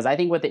it? Because I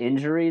think with the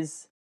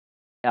injuries,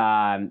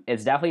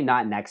 it's definitely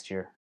not next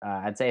year.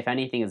 I'd say if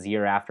anything, it's the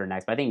year after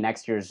next. But I think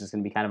next year is just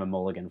going to be kind of a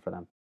mulligan for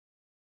them.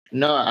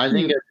 No, I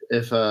think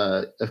if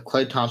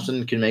Klay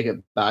Thompson can make it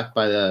back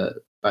by the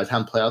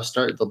time playoffs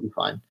start, they'll be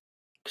fine.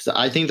 Because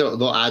I think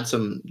they'll add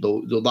some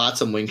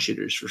wing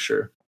shooters for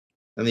sure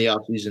in the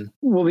offseason.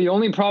 Well, the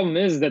only problem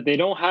is that they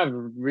don't have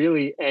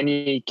really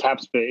any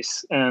cap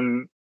space,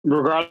 and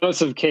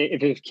regardless of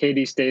if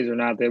KD stays or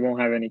not, they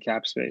won't have any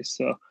cap space.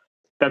 So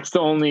that's the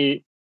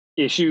only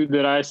issue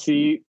that I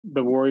see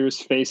the Warriors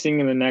facing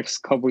in the next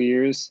couple of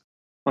years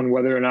on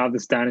whether or not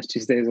this dynasty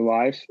stays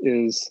alive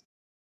is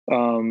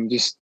the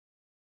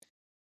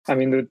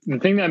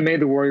thing that made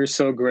the Warriors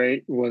so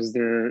great was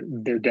their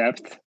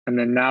depth, and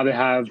then now they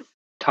have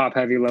top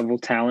heavy level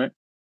talent.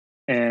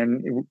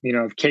 And you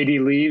know, if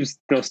KD leaves,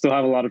 they'll still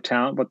have a lot of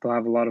talent, but they'll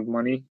have a lot of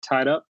money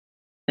tied up.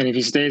 And if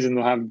he stays, then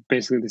they'll have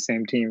basically the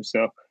same team.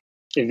 So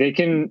if they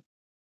can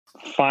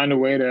find a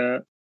way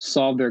to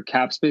solve their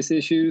cap space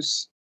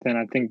issues, then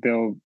I think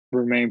they'll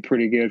remain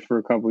pretty good for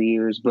a couple of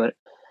years. But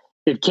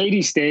if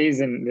KD stays,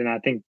 then I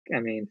think,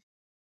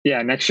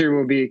 next year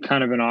will be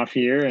kind of an off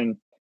year, and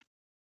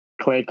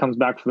Klay comes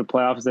back for the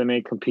playoffs. They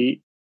may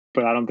compete,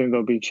 but I don't think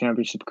they'll be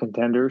championship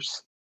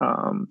contenders.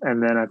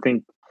 And then I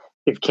think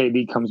if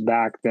KD comes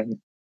back,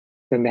 then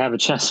they have a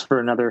chance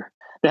for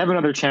they have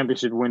another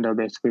championship window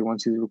basically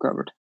once he's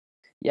recovered.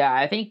 Yeah,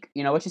 I think,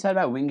 you know, what you said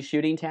about wing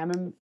shooting,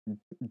 Tamim,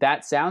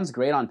 that sounds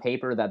great on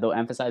paper that they'll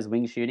emphasize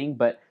wing shooting,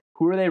 but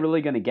who are they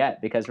really going to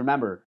get? Because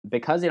remember,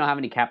 because they don't have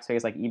any cap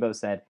space, like Ebo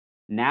said,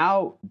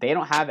 now they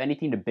don't have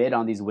anything to bid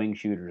on these wing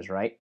shooters,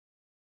 right?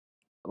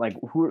 Like,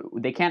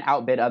 they can't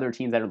outbid other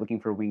teams that are looking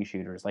for wing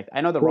shooters. Like,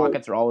 I know the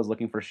Rockets are always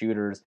looking for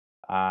shooters.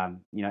 You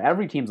know,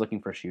 every team's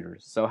looking for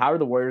shooters. So how are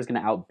the Warriors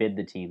going to outbid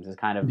the teams? Is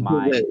kind of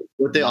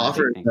what they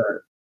offer.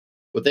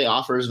 What they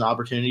offer is an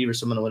opportunity for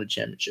someone to win a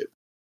championship.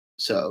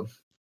 So,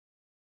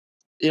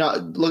 you know,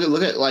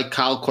 look at like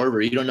Kyle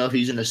Korver. You don't know if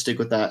he's going to stick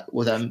with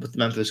the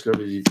Memphis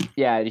Grizzlies.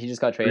 Yeah, he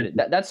just got traded.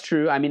 That's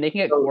true. I mean, they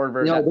can get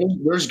Korver. You know,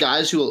 there's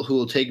guys who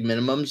will take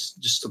minimums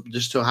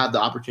just to have the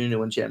opportunity to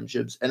win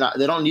championships, and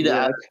they don't need to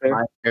add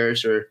Mike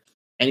Harris or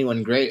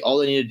anyone great. All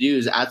they need to do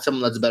is add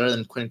someone that's better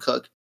than Quinn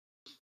Cook,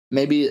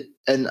 maybe,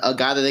 and a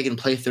guy that they can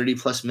play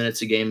 30+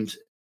 minutes a game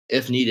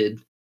if needed.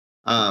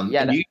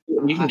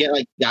 You can get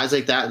like guys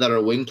like that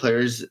are wing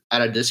players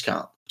at a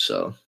discount.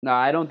 So no,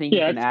 I don't think you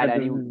can add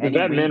any wing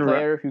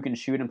player who can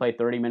shoot and play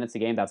 30 minutes a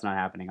game. That's not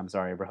happening. I'm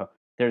sorry, bro.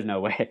 There's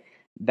no way.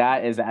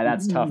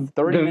 That's tough.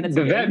 30 minutes.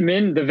 The vet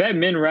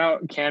min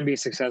route can be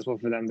successful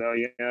for them though.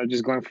 You know,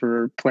 just going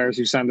for players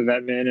who signed the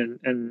vet min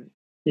and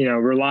you know,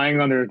 relying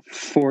on their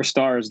 4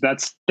 stars.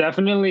 That's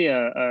definitely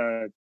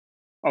a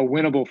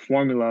winnable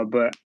formula,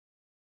 but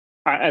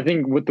I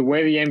think with the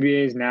way the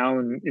NBA is now,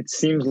 and it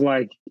seems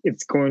like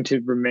it's going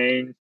to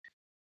remain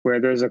where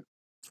there's a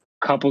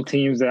couple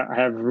teams that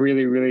have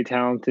really, really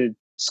talented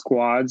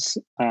squads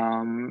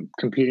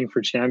competing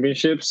for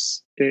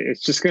championships.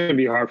 It's just going to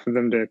be hard for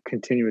them to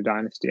continue a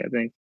dynasty, I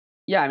think.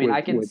 Yeah, I mean,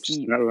 I can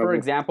see, for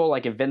example,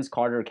 like if Vince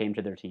Carter came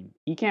to their team,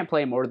 he can't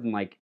play more than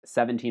like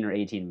 17 or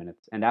 18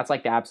 minutes, and that's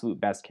like the absolute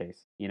best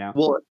case, you know?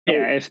 Well,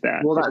 yeah, if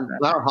that. Well,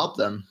 that'll help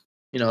them.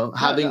 You know,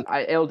 having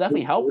it'll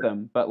definitely help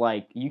them, but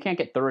like you can't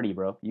get 30,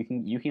 bro.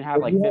 You can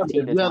have like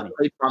 15 to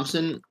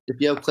 20. If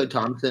you have Klay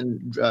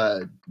Thompson,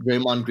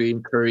 Draymond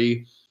Green,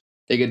 Curry,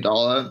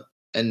 Iguodala,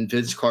 and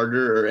Vince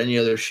Carter or any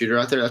other shooter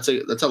out there, that's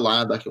a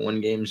lineup that can win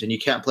games, and you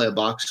can't play a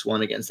box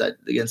one against that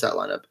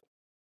lineup.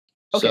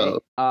 Okay,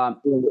 so,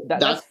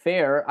 that's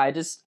fair. I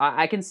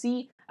can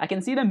see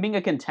them being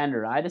a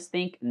contender. I just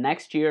think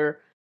next year,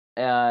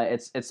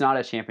 it's not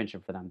a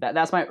championship for them.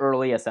 That's my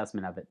early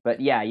assessment of it.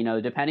 But yeah, you know,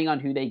 depending on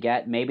who they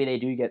get, maybe they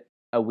do get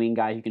a wing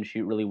guy who can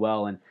shoot really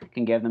well and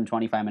can give them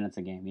 25 minutes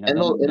a game. You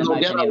know, then my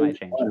opinion might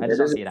change. I just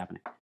don't see it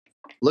happening.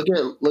 Look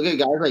at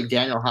guys like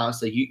Daniel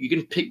House. Like you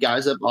can pick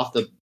guys up off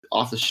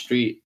the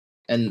street,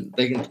 and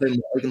they can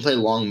play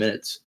long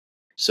minutes.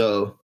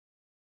 So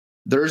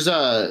there's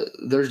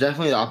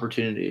definitely the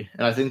opportunity,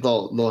 and I think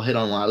they'll hit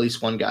on at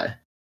least one guy.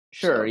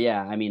 Sure, so.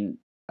 Yeah. I mean,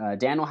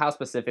 Daniel House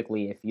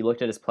specifically, if you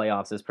looked at his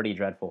playoffs, is pretty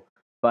dreadful.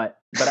 But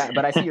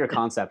I see your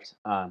concept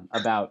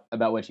about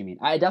what you mean.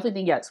 I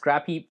definitely think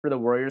scrap heap for the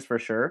Warriors for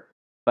sure.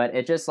 But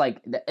it just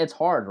like it's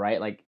hard,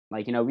 right? Like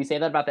you know, we say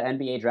that about the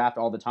NBA draft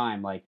all the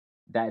time. Like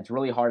that it's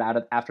really hard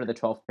after the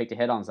 12th pick to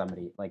hit on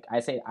somebody. Like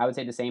I would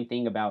say the same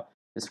thing about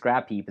the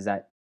scrap heap is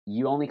that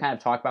you only kind of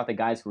talk about the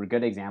guys who are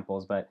good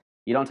examples, but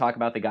you don't talk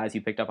about the guys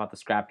you picked up off the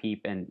scrap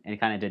heap and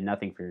kind of did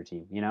nothing for your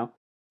team, you know?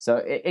 So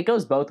it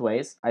goes both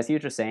ways. I see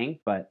what you're saying,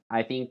 but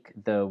I think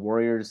the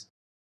Warriors,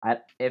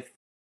 if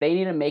they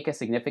need to make a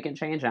significant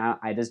change,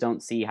 I just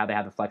don't see how they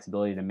have the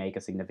flexibility to make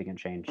a significant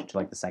change to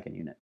like the second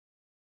unit.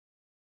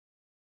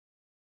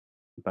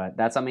 But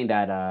that's something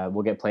that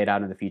will get played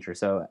out in the future.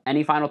 So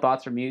any final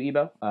thoughts from you,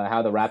 Ebo?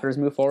 How the Raptors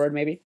move forward,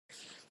 maybe?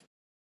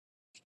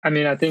 I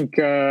mean, I think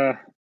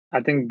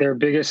their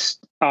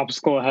biggest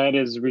obstacle ahead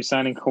is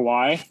re-signing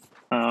Kawhi.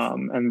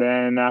 And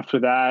then after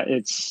that,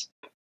 it's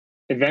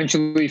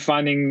eventually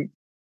finding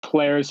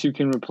players who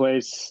can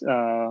replace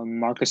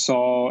Marc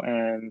Gasol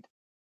and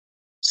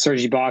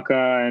Serge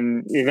Ibaka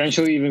and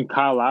eventually even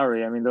Kyle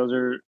Lowry. I mean, those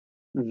are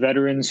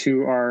veterans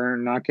who are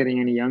not getting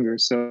any younger.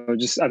 So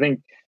I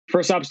think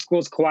first obstacle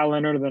is Kawhi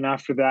Leonard, and then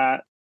after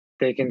that,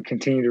 they can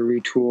continue to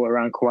retool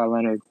around Kawhi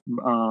Leonard.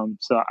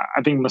 So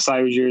I think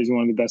Masai Ujiri is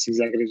one of the best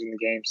executives in the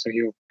game. So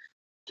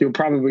he'll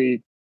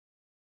probably,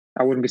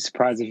 I wouldn't be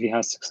surprised if he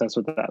has success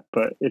with that,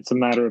 but it's a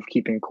matter of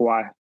keeping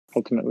Kawhi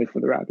ultimately for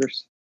the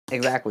Raptors.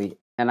 Exactly.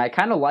 And I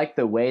kind of like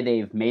the way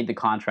they've made the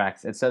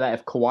contracts. It's so that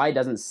if Kawhi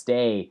doesn't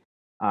stay,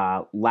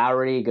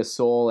 Lowry,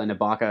 Gasol, and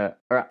Ibaka,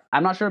 or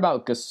I'm not sure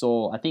about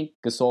Gasol. I think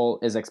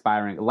Gasol is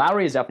expiring.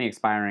 Lowry is definitely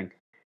expiring.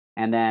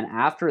 And then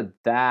after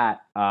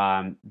that,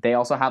 they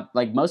also have,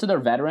 like, most of their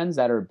veterans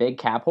that are big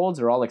cap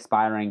holds are all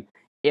expiring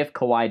if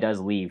Kawhi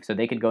does leave. So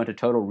they could go into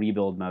total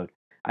rebuild mode.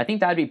 I think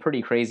that'd be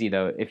pretty crazy,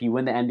 though, if you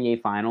win the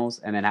NBA Finals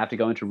and then have to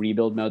go into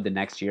rebuild mode the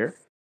next year.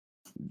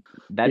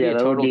 That'd be a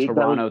total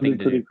Toronto thing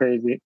to do.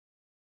 Crazy.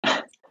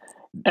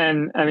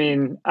 And I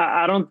mean,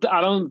 I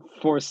don't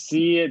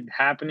foresee it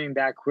happening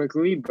that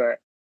quickly, but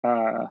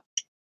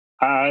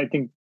I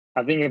think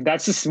if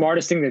that's the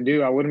smartest thing to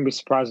do, I wouldn't be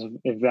surprised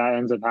if that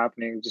ends up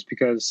happening. Just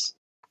because,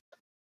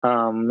 you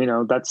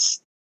know,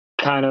 that's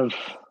kind of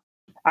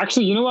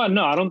actually, you know what?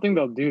 No, I don't think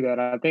they'll do that.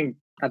 I think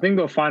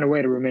they'll find a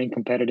way to remain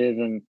competitive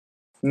and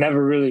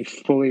never really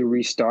fully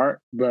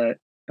restart, but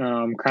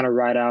kind of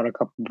ride out a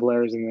couple of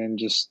players and then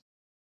just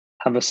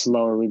have a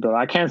slower rebuild.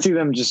 I can't see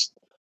them just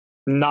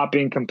not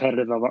being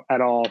competitive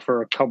at all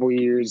for a couple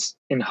years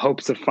in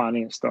hopes of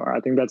finding a star. I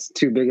think that's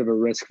too big of a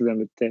risk for them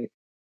to take.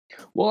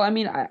 Well, I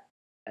mean,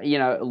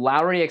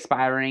 Lowry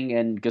expiring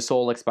and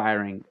Gasol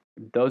expiring,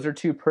 those are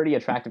two pretty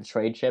attractive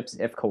trade chips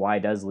if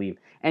Kawhi does leave.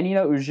 And, you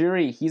know,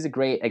 Ujiri, he's a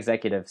great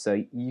executive,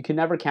 so you can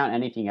never count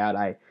anything out.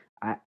 I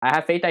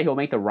have faith that he'll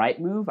make the right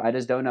move. I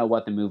just don't know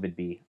what the move would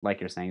be, like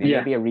you're saying. They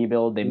may be a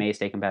rebuild. They may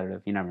stay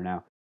competitive. You never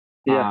know.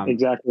 Yeah,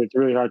 exactly. It's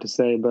really hard to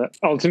say. But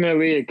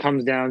ultimately, it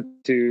comes down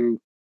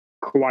to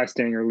Kawhi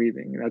staying or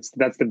leaving.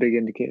 That's the big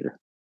indicator.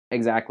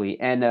 Exactly.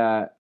 And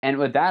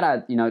with that,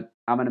 I'm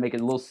going to make a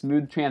little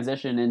smooth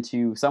transition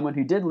into someone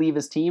who did leave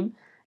his team,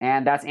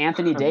 and that's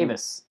Anthony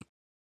Davis.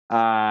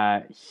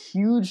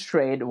 Huge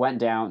trade went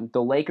down.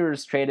 The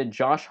Lakers traded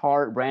Josh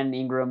Hart, Brandon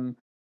Ingram,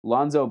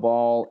 Lonzo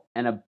Ball,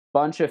 and a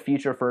bunch of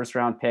future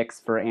first-round picks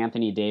for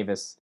Anthony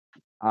Davis.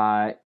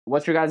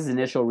 What's your guys'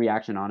 initial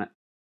reaction on it?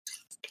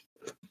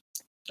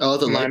 Oh,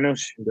 the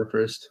Lakers go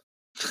first.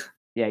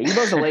 Yeah,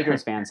 Ebo's a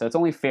Lakers fan, so it's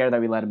only fair that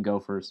we let him go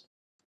first.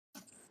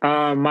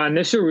 My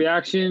initial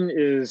reaction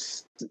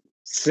is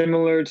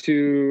similar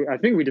to, I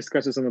think we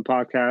discussed this on the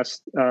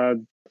podcast.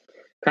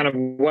 kind of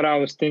what I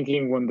was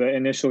thinking when the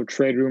initial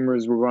trade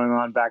rumors were going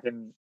on back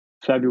in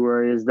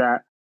February is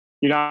that,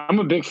 I'm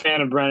a big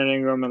fan of Brandon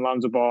Ingram and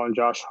Lonzo Ball and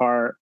Josh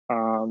Hart.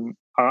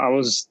 I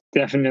was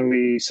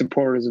definitely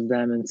supporters of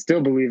them and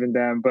still believe in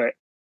them, but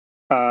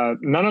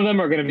none of them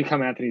are going to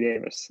become Anthony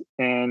Davis.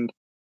 And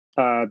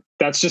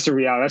that's just a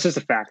reality. That's just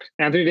a fact.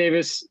 Anthony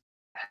Davis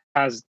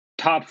has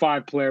top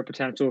 5 player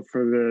potential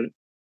for the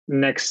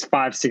next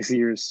 5-6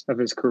 years of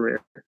his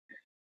career.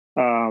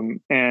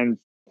 And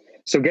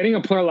so getting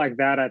a player like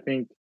that, I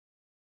think,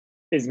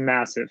 is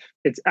massive.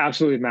 It's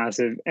absolutely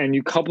massive. And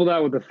you couple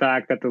that with the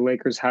fact that the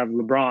Lakers have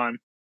LeBron,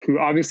 who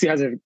obviously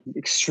has an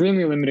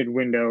extremely limited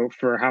window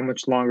for how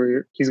much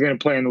longer he's going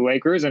to play in the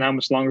Lakers and how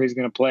much longer he's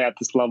going to play at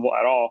this level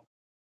at all.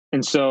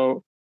 And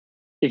so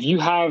if you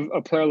have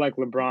a player like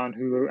LeBron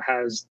who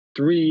has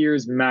 3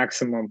 years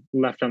maximum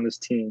left on this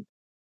team,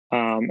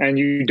 and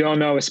you don't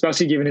know,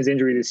 especially given his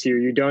injury this year,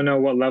 you don't know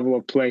what level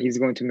of play he's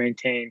going to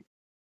maintain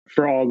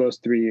for all those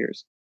 3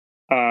 years.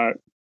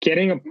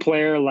 Getting a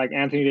player like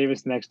Anthony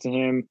Davis next to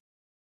him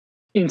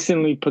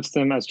instantly puts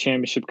them as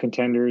championship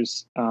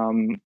contenders.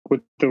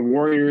 With the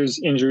Warriors'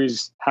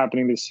 injuries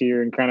happening this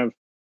year and kind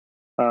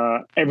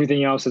of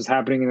everything else is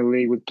happening in the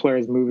league with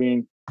players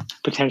moving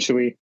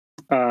potentially,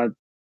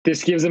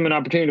 this gives them an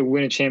opportunity to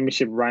win a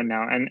championship right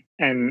now.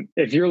 And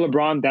if you're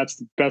LeBron, that's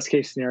the best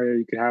case scenario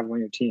you could have on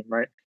your team,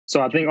 right?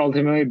 So I think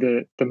ultimately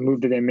the move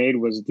that they made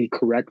was the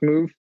correct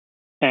move.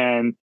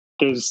 And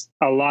there's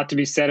a lot to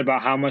be said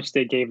about how much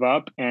they gave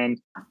up. And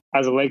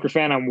as a Laker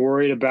fan, I'm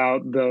worried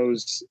about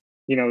those,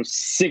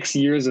 6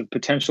 years of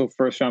potential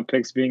first round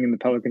picks being in the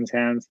Pelicans'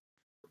 hands,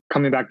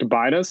 coming back to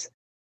bite us.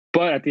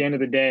 But at the end of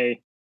the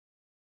day,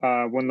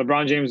 when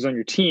LeBron James is on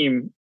your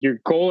team, your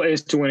goal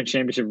is to win a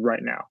championship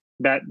right now.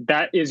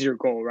 That is your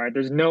goal, right?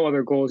 There's no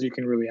other goals you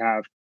can really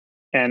have.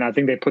 And I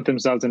think they put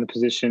themselves in a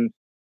position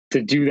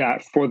to do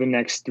that for the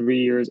next 3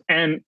 years,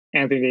 and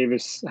Anthony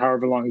Davis,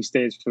 however long he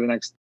stays, for the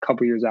next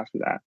couple years after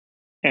that.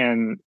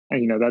 And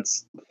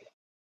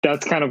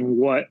that's kind of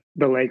what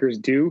the Lakers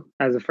do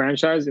as a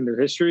franchise in their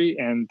history,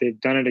 and they've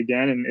done it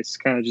again. And it's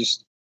kind of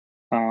just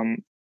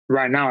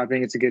right now, I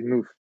think it's a good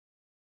move.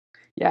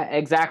 Yeah,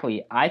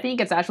 exactly. I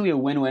think it's actually a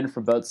win-win for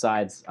both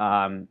sides.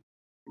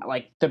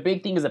 Like, the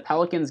big thing is the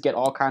Pelicans get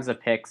all kinds of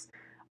picks.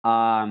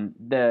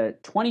 The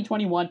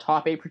 2021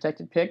 top 8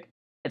 protected pick,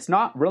 it's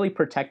not really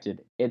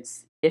protected.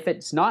 If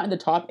it's not in the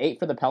top 8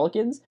 for the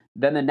Pelicans,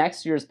 then the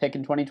next year's pick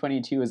in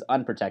 2022 is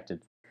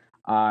unprotected.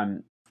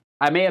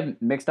 I may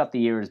have mixed up the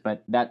years,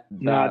 but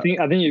no, I think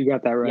you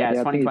got that right. Yeah, it's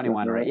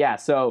 2021, right? Yeah,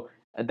 so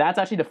that's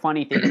actually the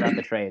funny thing about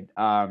the trade.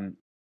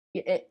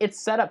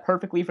 It's set up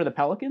perfectly for the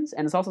Pelicans,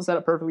 and it's also set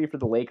up perfectly for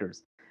the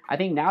Lakers. I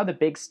think now the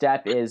big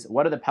step is,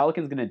 what are the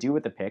Pelicans going to do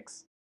with the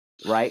picks,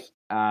 right?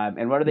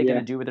 And what are they going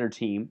to do with their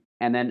team?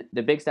 And then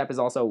the big step is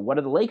also, what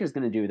are the Lakers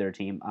going to do with their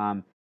team?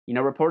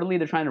 Reportedly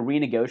they're trying to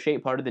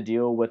renegotiate part of the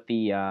deal with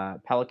the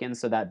Pelicans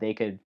so that they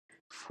could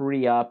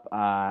free up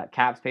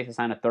cap space to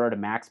sign a third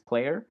max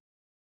player.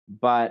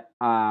 But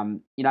I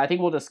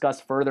think we'll discuss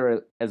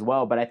further as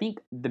well. But I think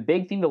the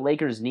big thing the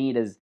Lakers need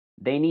is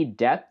they need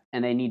depth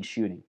and they need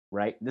shooting,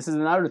 right? This is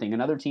another thing,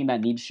 another team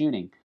that needs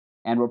shooting.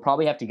 And we'll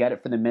probably have to get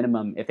it for the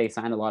minimum if they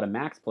sign a lot of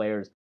max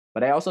players.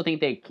 But I also think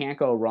they can't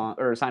go wrong,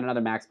 or sign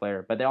another max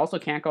player. But they also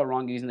can't go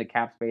wrong using the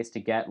cap space to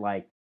get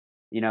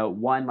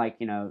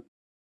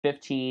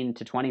 15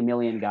 to 20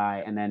 million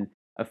guy, and then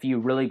a few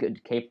really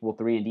good, capable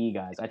 3-and-D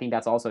guys. I think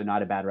that's also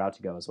not a bad route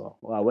to go as well.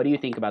 What do you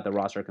think about the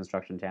roster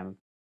construction, Tamim?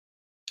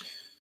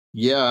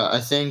 Yeah, I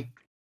think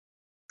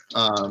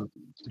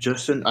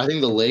Justin, I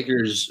think the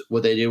Lakers,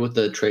 what they did with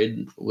the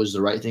trade was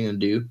the right thing to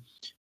do.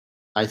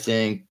 I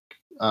think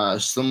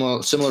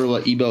similar to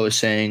what Ebo was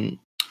saying,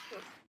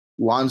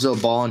 Lonzo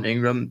Ball and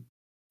Ingram,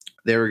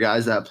 they were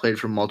guys that played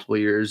for multiple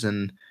years,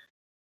 and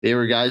they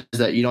were guys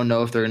that you don't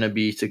know if they're going to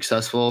be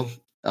successful,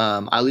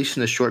 at least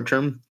in the short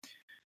term.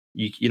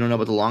 You don't know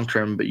about the long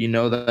term, but you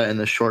know that in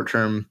the short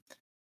term,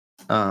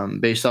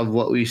 based off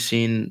what we've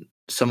seen,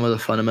 some of the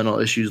fundamental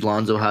issues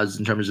Lonzo has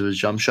in terms of his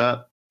jump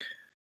shot,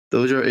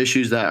 those are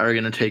issues that are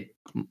going to take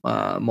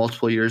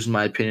multiple years, in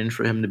my opinion,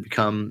 for him to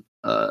become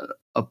a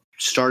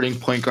starting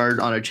point guard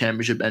on a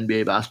championship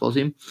NBA basketball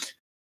team.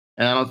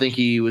 And I don't think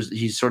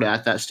he's sort of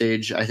at that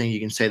stage. I think you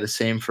can say the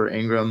same for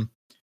Ingram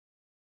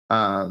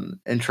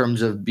in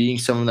terms of being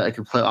someone that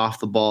could play off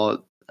the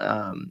ball,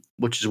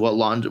 which was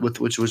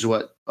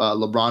what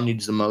LeBron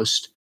needs the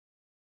most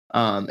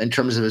in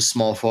terms of his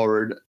small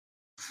forward.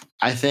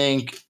 I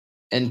think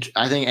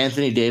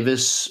Anthony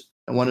Davis,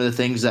 one of the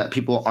things that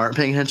people aren't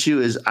paying attention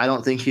to is I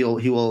don't think he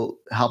will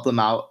help them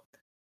out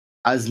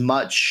as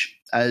much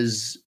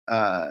as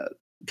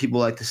people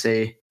like to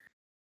say.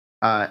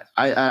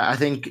 I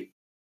think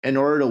in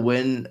order to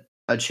win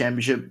a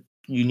championship,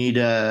 you need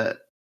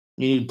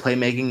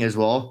playmaking as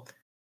well.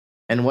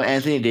 And what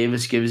Anthony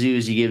Davis gives you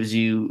is he gives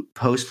you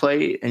post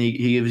play and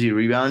he gives you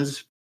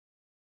rebounds.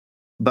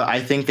 But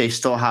I think they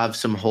still have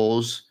some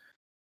holes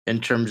in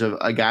terms of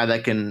a guy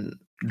that can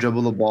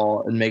dribble the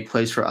ball and make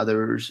plays for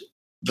others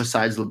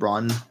besides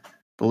LeBron.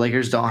 The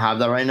Lakers don't have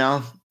that right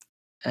now.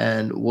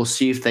 and we'll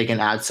see if they can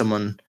add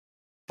someone.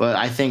 But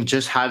I think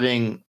just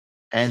having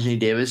Anthony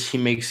Davis, he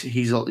makes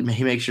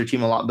your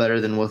team a lot better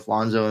than with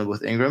Lonzo and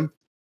with Ingram.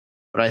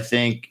 But I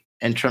think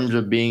in terms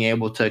of being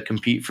able to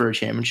compete for a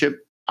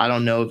championship, I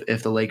don't know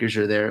if the Lakers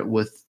are there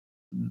with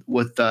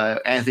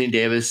Anthony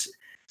Davis.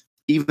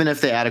 Even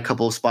if they add a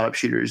couple of spot up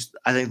shooters,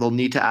 I think they'll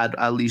need to add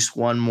at least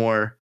one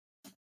more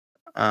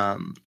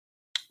ball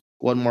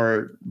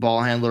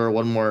handler,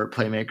 one more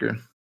playmaker.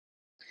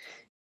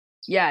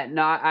 Yeah,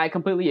 no, I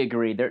completely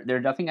agree. They're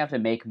definitely going to have to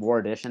make more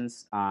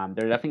additions.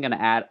 They're definitely going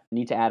to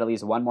need to add at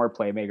least one more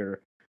playmaker,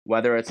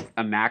 whether it's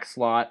a max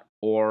slot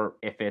or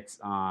if it's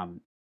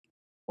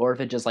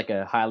just like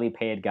a highly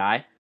paid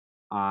guy.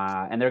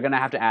 And they're going to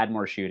have to add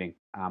more shooting.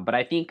 But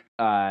I think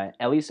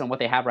at least on what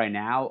they have right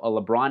now, a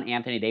LeBron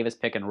Anthony Davis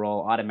pick and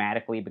roll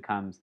automatically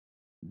becomes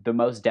the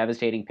most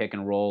devastating pick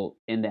and roll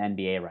in the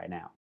NBA right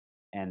now,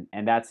 and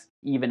that's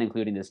even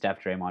including the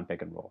Steph Draymond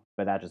pick and roll.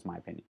 But that's just my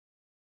opinion.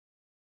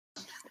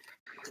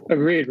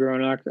 Agreed,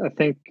 Ronak. I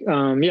think,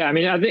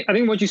 I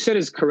think what you said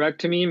is correct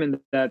to me, and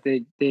that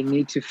they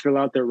need to fill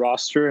out their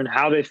roster, and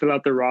how they fill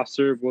out their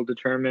roster will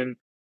determine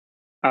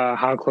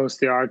how close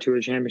they are to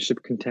a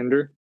championship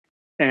contender.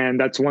 And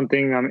that's one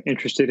thing I'm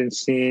interested in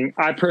seeing.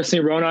 I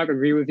personally, Ronak,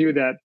 agree with you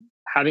that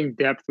having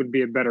depth would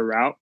be a better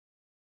route.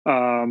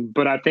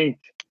 But I think,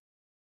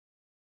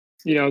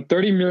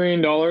 $30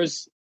 million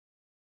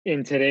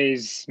in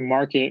today's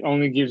market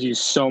only gives you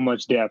so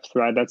much depth,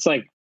 right? That's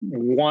like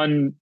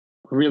one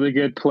really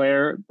good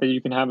player that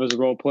you can have as a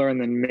role player, and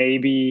then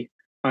maybe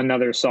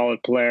another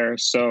solid player.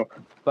 So,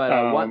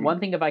 but one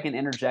thing, if I can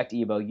interject,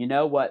 Ebo,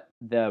 what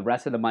the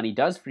rest of the money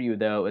does for you,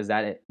 though, is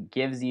that it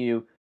gives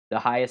you the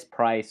highest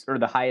price or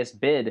the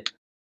highest bid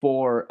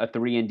for a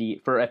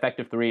 3-and-D for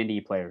effective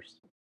 3-and-D players.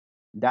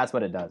 That's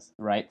what it does,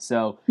 right?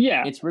 So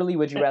yeah, it's really,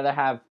 would you rather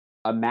have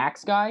a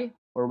max guy,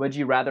 or would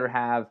you rather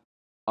have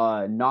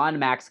a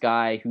non-max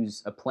guy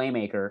who's a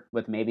playmaker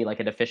with maybe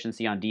like a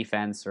deficiency on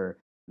defense or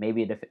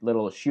maybe a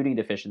little shooting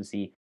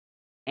deficiency?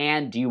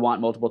 And do you want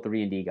multiple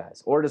 3-and-D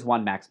guys, or just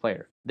one max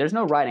player? There's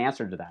no right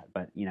answer to that,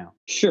 but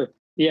Sure.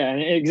 Yeah,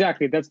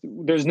 exactly.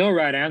 There's no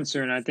right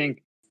answer. And I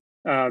think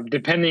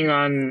depending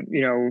on,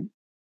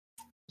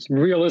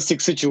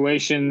 realistic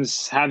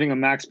situations, having a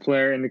max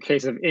player in the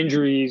case of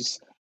injuries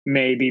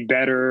may be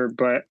better.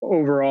 But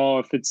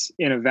overall, if it's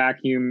in a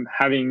vacuum,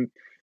 having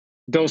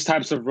those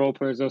types of role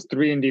players, those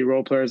 3-and-D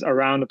role players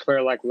around a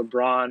player like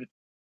LeBron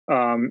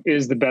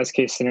is the best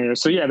case scenario.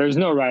 So yeah, there's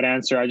no right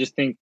answer. I just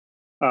think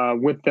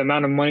with the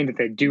amount of money that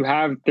they do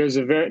have, there's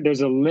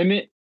a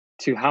limit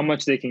to how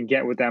much they can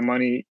get with that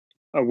money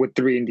with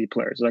 3-and-D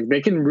players. Like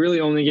they can really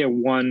only get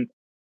one,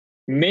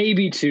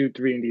 maybe two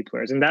 3-and-D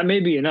players, and that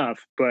may be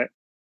enough. But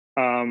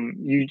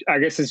I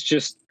guess it's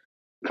just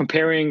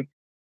comparing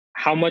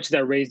how much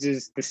that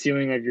raises the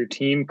ceiling of your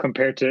team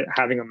compared to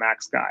having a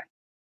max guy.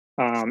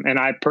 And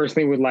I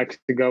personally would like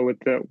to go with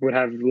the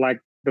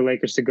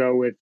Lakers to go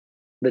with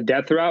the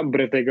depth route,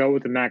 but if they go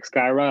with the max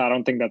guy route, I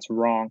don't think that's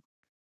wrong.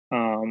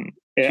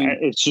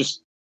 It's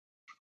just,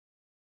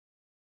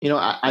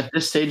 at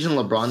this stage in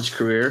LeBron's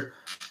career,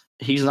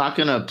 he's not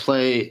going to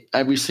play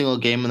every single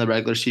game in the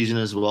regular season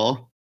as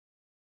well.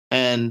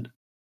 And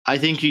I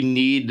think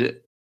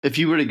if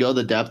you were to go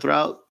the depth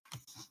route,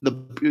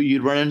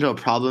 you'd run into a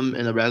problem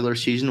in the regular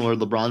season where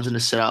LeBron's going to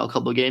sit out a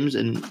couple of games,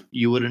 and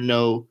you wouldn't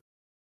know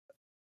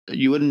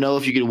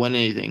if you could win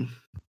anything.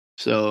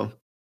 So,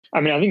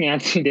 I think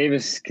Anthony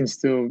Davis can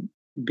still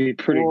be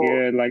pretty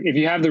good. Like if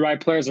you have the right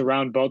players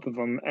around both of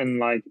them, and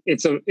like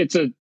it's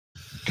a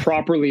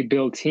properly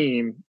built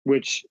team,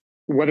 which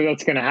whether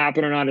that's going to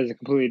happen or not is a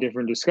completely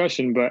different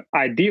discussion. But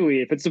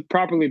ideally, if it's a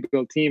properly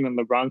built team and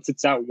LeBron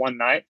sits out one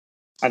night,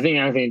 I think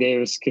Anthony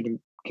Davis can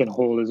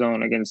hold his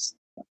own against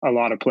a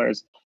lot of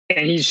players.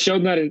 And he's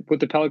shown that with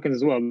the Pelicans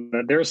as well.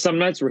 There are some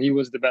nights where he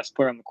was the best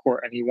player on the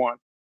court and he won.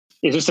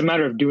 It's just a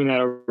matter of doing that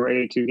over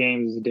 82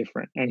 games is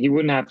different. And he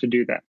wouldn't have to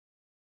do that.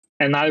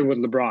 And neither would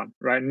LeBron,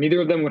 right?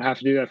 Neither of them would have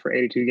to do that for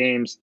 82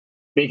 games.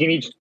 They can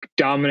each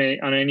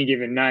dominate on any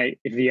given night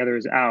if the other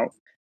is out.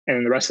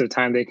 And the rest of the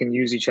time, they can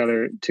use each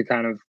other to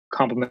kind of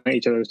complement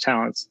each other's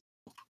talents.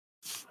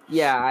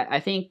 Yeah, I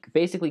think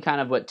basically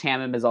kind of what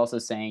Tamim is also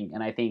saying,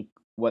 and I think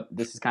what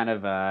this is kind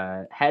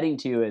of heading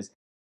to is,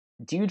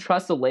 do you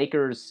trust the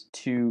Lakers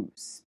to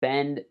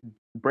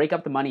break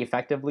up the money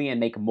effectively and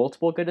make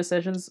multiple good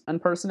decisions on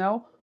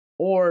personnel?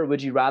 Or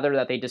would you rather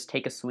that they just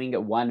take a swing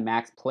at one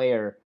max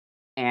player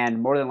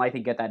and more than likely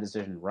get that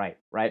decision right?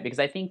 Because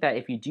I think that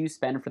if you do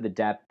spend for the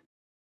depth,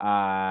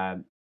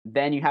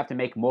 then you have to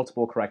make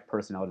multiple correct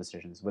personnel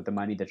decisions with the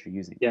money that you're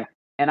using. Yeah.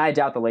 And I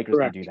doubt the Lakers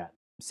can do that.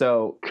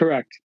 So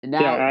correct.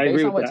 Now, I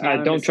agree with that. I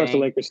don't trust the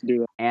Lakers to do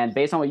that. And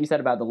based on what you said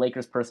about the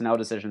Lakers' personnel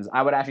decisions,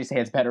 I would actually say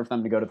it's better for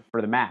them to go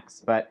for the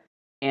max. But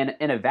in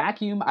a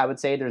vacuum, I would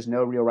say there's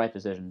no real right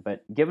decision.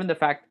 But given the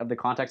fact of the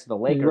context of the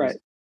Lakers,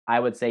 I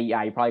would say,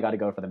 yeah, you probably got to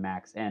go for the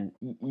max. And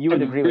you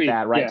would agree with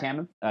that, right,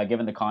 Tamim?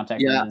 Given the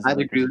context. Yeah, I'd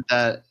agree with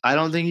that. I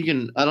don't think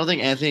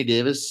Anthony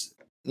Davis,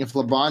 if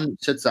LeBron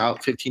sits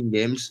out 15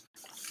 games,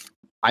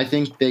 I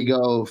think they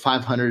go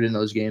 500 in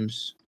those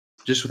games,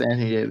 just with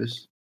Anthony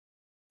Davis.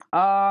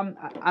 I'm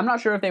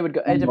not sure if they would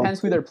go. It depends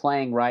who they're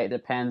playing, right? It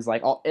depends,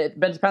 it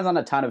depends on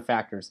a ton of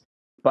factors.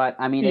 But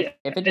I mean,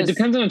 if it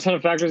depends on a ton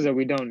of factors that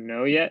we don't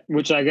know yet,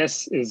 which I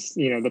guess is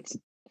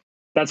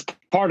that's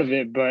part of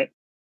it. But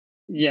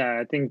yeah,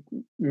 I think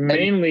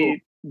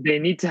mainly they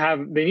need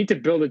to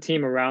build a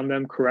team around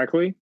them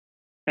correctly,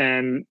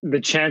 and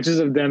the chances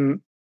of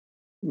them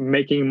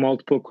making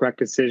multiple correct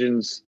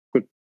decisions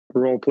with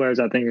role players,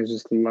 I think, is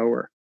just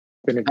lower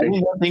than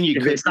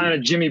if they sign a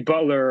Jimmy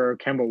Butler or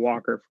Kemba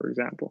Walker, for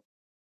example.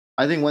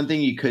 I think one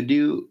thing you could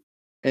do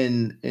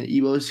in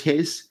Ebo's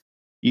case,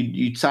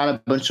 you'd sign a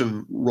bunch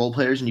of role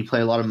players and you play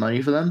a lot of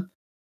money for them,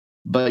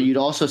 but you'd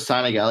also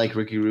sign a guy like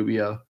Ricky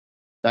Rubio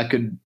that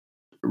could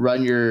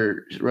run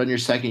your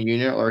second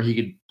unit, or he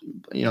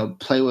could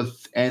play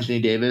with Anthony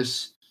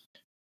Davis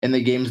in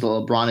the games that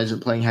LeBron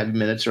isn't playing heavy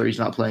minutes or he's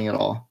not playing at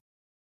all,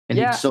 and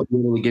he'd still be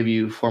able to give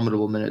you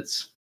formidable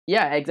minutes.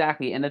 Yeah,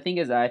 exactly. And the thing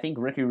is, I think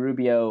Ricky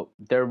Rubio,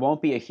 there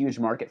won't be a huge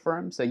market for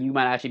him, so you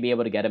might actually be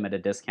able to get him at a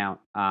discount.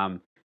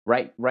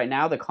 Right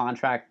now, the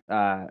contract,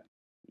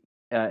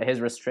 his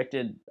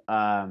restricted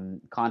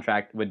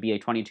contract would be a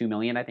 $22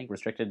 million. I think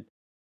restricted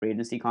free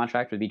agency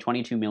contract would be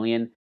 $22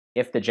 million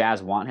if the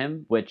Jazz want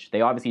him, which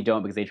they obviously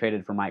don't because they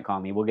traded for Mike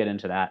Conley. We'll get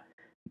into that,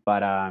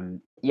 but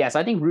yes,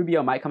 I think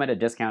Rubio might come at a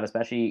discount,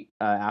 especially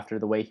after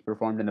the way he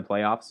performed in the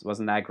playoffs.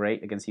 Wasn't that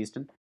great against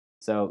Houston?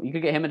 So you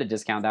could get him at a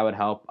discount. That would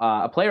help.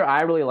 A player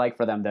I really like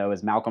for them, though,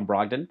 is Malcolm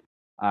Brogdon.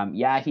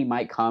 He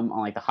might come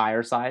on the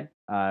higher side,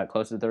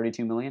 closer to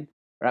 32 million.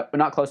 Or,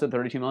 not close to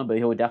 32 million, but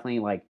he would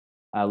definitely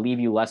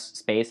leave you less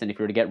space. And if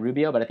you were to get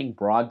Rubio, but I think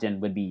Brogdon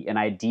would be an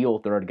ideal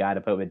third guy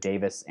to put with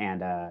Davis and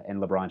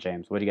LeBron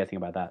James. What do you guys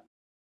think about that?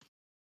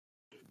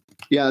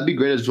 Yeah, that'd be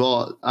great as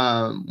well.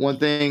 One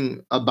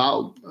thing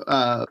about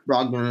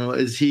Brogdon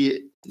is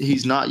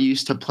he's not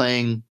used to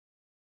playing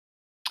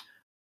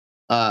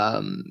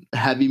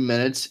heavy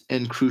minutes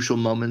in crucial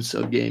moments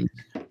of games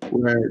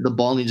where the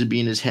ball needs to be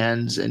in his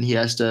hands and he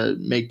has to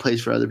make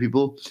plays for other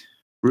people.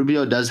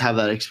 Rubio does have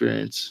that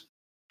experience.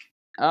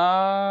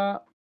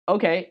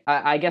 Okay,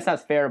 I guess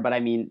that's fair, but I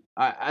mean,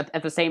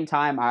 at the same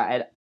time,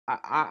 I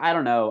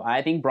don't know.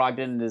 I think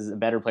Brogdon is a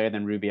better player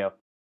than Rubio,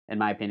 in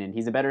my opinion.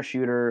 He's a better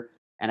shooter,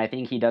 and I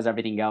think he does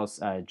everything else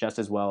just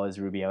as well as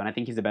Rubio, and I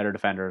think he's a better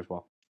defender as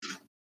well.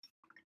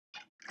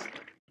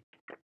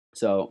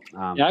 So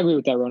I agree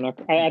with that,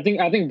 Ronak. I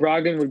think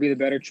Brogdon would be the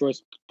better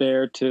choice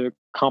there to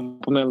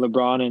complement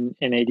LeBron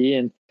and AD.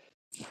 And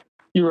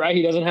you're right,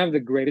 he doesn't have the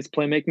greatest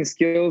playmaking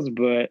skills,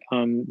 but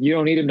you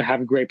don't need him to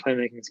have great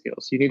playmaking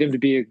skills. You need him to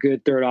be a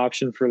good third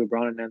option for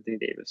LeBron and Anthony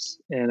Davis.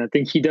 And I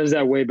think he does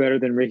that way better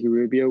than Ricky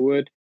Rubio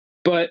would.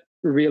 But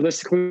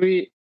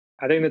realistically,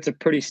 I think that's a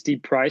pretty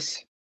steep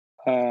price.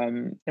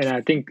 And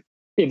I think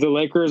if the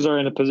Lakers are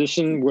in a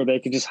position where they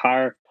could just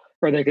hire,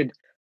 or they could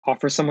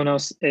offer someone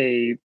else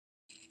a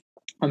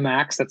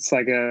max that's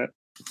like a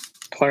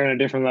player on a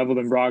different level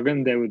than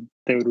Brogdon, they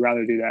would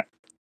rather do that.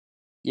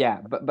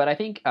 Yeah, but I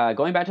think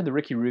going back to the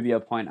Ricky Rubio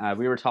point,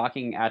 we were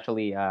talking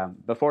actually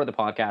before the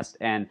podcast,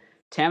 and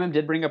Tamim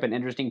did bring up an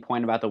interesting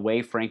point about the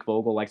way Frank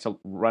Vogel likes to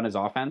run his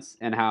offense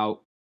and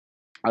how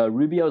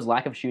Rubio's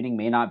lack of shooting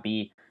may not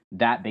be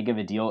that big of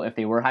a deal if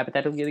they were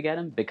hypothetically to get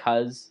him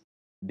because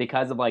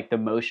of the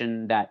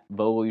motion that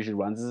Vogel usually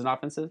runs as an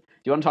offensive.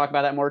 Do you want to talk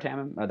about that more,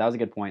 Tamim? That was a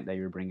good point that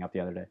you were bringing up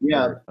the other day.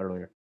 Yeah.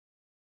 Earlier.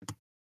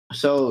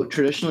 So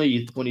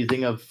traditionally, when you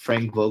think of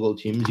Frank Vogel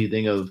teams, you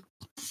think of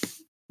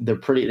they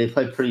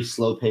play pretty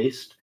slow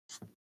paced,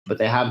 but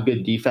they have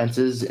good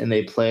defenses and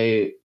they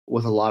play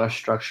with a lot of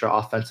structure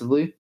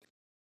offensively,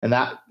 and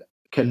that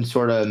can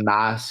sort of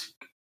mask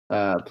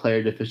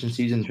player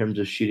deficiencies in terms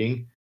of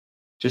shooting,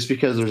 just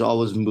because there's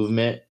always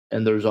movement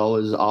and there's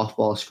always off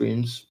ball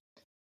screens.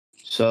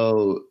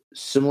 So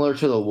similar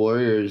to the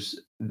Warriors,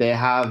 they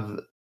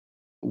have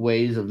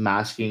ways of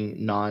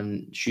masking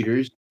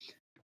non-shooters,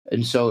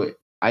 and so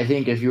I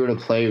think if you were to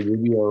play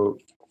Rubio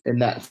in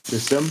that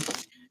system,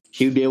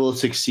 he would be able to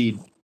succeed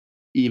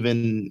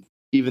even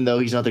though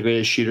he's not the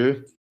greatest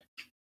shooter.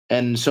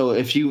 And so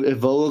if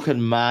Vogel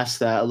can mask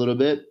that a little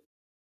bit,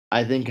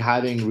 I think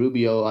having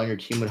Rubio on your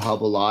team would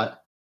help a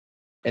lot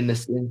in the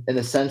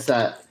sense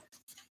that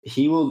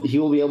he will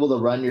be able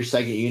to run your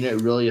second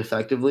unit really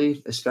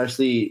effectively,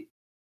 especially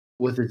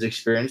with his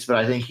experience. But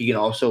I think he can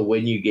also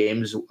win you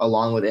games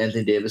along with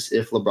Anthony Davis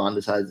if LeBron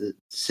decides to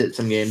sit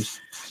some games,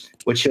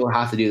 which he'll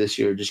have to do this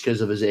year just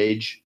because of his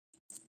age.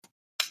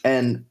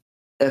 And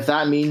if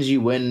that means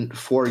you win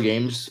 4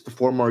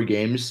 more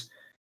games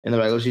in the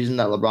regular season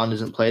that LeBron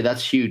doesn't play,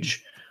 that's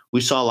huge.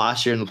 We saw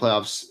last year in the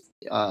playoffs,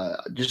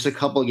 just a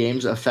couple of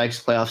games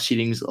affects playoff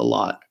seedings a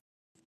lot.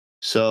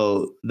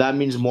 So that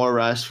means more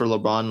rest for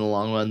LeBron in the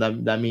long run.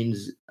 That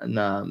means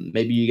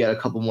maybe you get a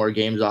couple more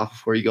games off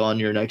before you go on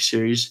your next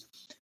series,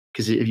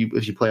 because if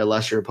you play a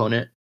lesser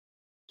opponent.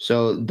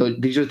 So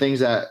these are things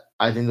that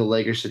I think the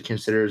Lakers should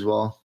consider as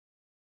well.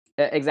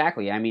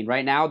 Exactly. I mean,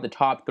 right now the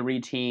top 3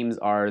 teams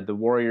are the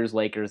Warriors,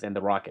 Lakers, and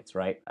the Rockets,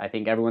 right? I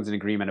think everyone's in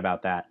agreement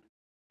about that.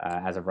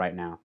 as of right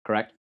now.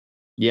 Correct?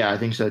 Yeah, I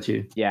think so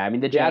too. Yeah, I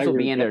mean the Jazz will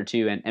be in there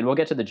too, and we'll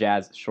get to the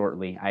Jazz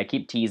shortly. I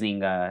keep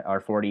teasing our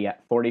 40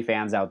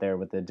 fans out there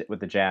with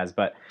the Jazz,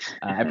 but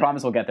I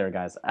promise we'll get there,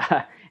 guys.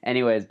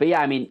 Anyways, but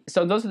yeah, I mean,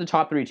 so those are the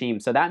top 3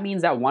 teams. So that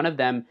means that one of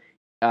them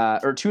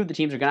or 2 of the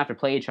teams are gonna have to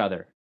play each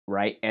other,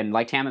 right? And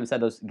like Tamim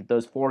said,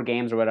 those 4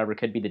 games or whatever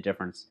could be the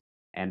difference,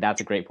 and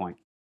that's a great point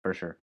for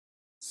sure.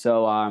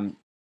 So,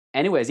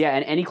 anyways, yeah.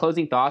 And any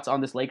closing thoughts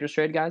on this Lakers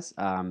trade, guys?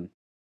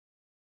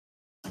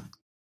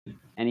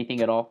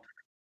 Anything at all?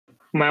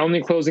 My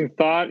only closing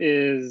thought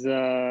is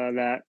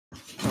that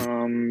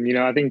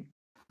I think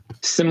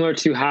similar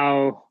to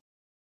how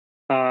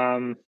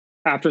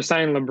after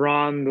signing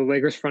LeBron, the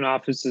Lakers front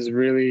office was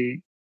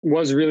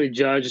really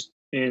judged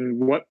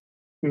in what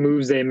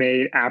moves they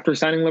made after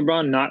signing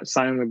LeBron, not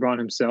signing LeBron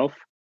himself.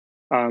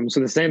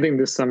 So the same thing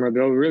this summer,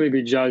 they'll really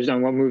be judged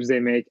on what moves they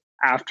make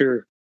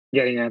after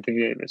getting Anthony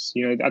Davis.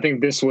 I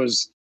think this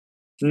was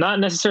not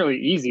necessarily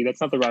easy.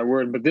 That's not the right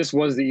word, but this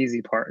was the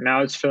easy part.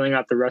 Now it's filling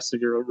out the rest of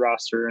your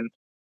roster. And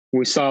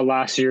we saw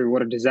last year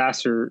what a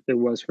disaster it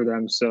was for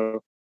them.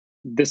 So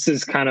this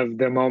is kind of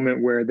the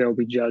moment where they'll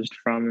be judged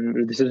from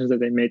the decisions that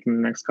they make in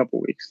the next couple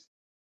of weeks.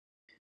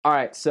 All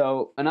right.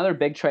 So another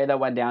big trade that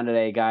went down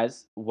today,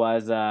 guys,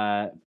 was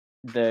the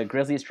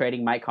Grizzlies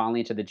trading Mike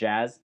Conley to the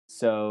Jazz.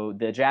 So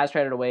the Jazz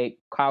traded away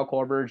Kyle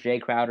Korver, Jay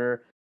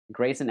Crowder,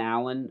 Grayson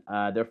Allen,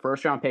 their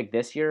first-round pick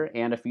this year,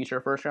 and a future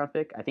first-round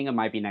pick. I think it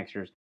might be next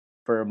year's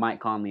for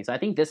Mike Conley. So I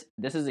think this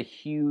is a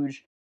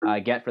huge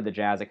get for the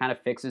Jazz. It kind of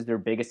fixes their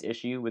biggest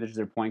issue, which is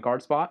their point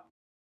guard spot.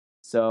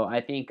 So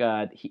I think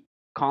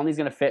Conley's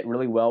going to fit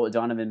really well with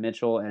Donovan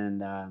Mitchell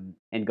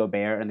and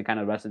Gobert and the kind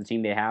of rest of the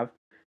team they have.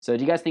 So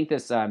do you guys think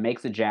this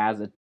makes the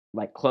Jazz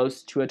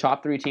close to a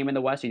top 3 team in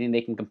the West? Do you think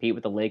they can compete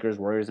with the Lakers,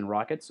 Warriors, and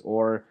Rockets,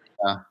 or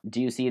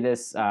do you see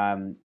this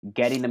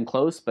getting them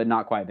close but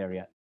not quite there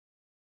yet?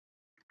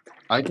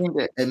 I think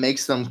it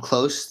makes them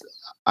close.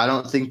 I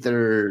don't think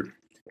they're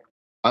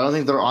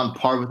on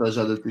par with those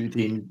other 3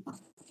 teams.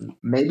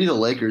 Maybe the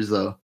Lakers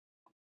though.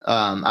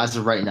 As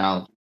of right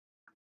now,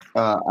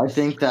 I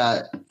think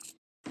that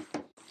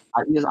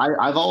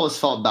I've always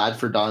felt bad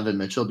for Donovan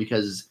Mitchell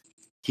because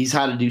he's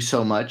had to do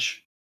so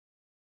much,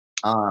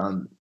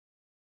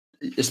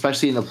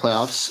 especially in the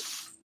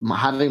playoffs.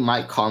 Having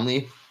Mike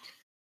Conley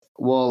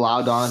will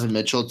allow Donovan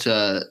Mitchell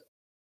to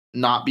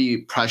not be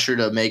pressured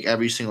to make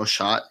every single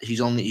shot.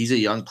 He's a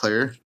young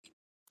player,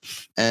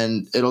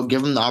 and it'll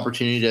give him the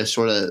opportunity to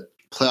sort of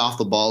play off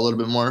the ball a little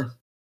bit more.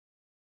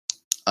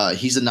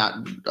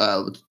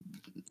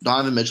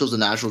 Donovan Mitchell's a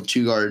natural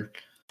 2 guard.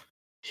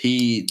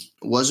 He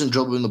wasn't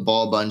dribbling the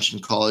ball a bunch in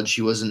college.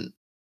 He wasn't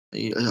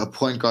a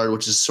point guard,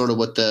 which is sort of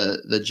what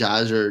the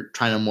Jazz are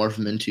trying to morph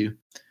him into.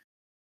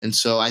 And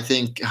so I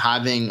think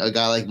having a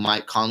guy like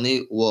Mike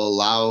Conley will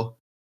allow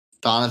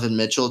Donovan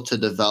Mitchell to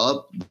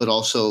develop, but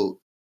also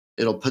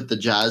it'll put the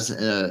Jazz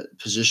in a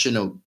position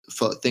to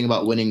think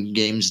about winning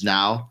games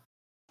now.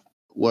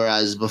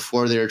 Whereas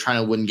before they were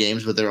trying to win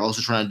games, but they're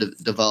also trying to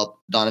develop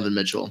Donovan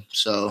Mitchell.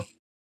 So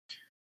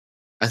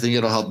I think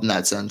it'll help in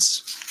that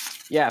sense.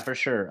 Yeah, for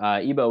sure.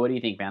 Ebo, what do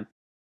you think, man?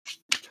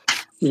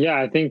 Yeah,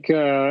 I think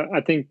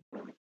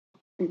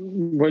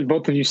what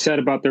both of you said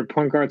about their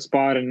point guard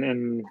spot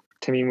and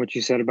Tamim, what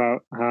you said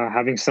about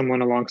having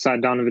someone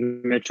alongside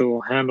Donovan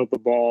Mitchell handle the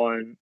ball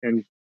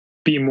and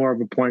be more of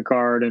a point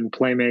guard and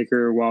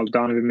playmaker, while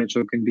Donovan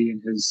Mitchell can be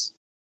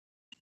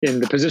in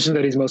the position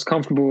that he's most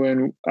comfortable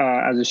in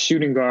as a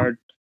shooting guard.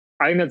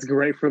 I think that's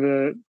great for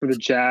the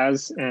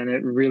Jazz, and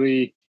it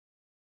really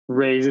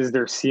raises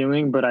their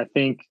ceiling. But I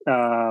think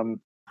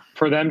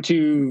for them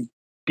to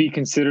be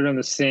considered on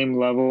the same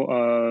level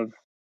of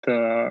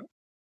the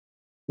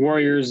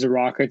Warriors, the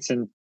Rockets,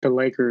 and the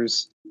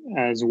Lakers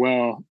as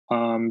well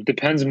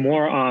depends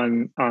more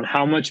on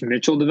how much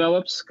Mitchell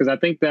develops, because I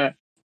think that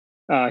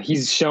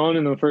he's shown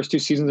in the first 2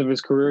 seasons of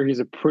his career he's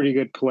a pretty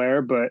good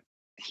player, but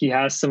he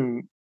has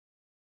some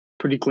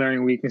pretty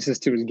glaring weaknesses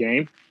to his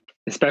game,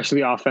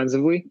 especially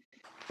offensively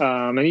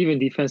and even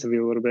defensively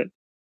a little bit.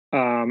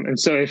 And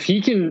so if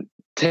he can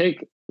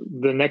take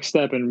the next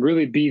step and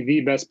really be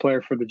the best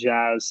player for the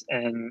Jazz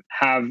and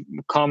have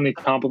Conley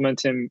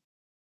complement him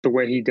the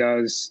way he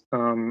does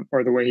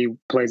or the way he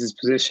plays his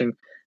position,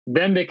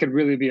 then they could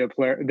really be a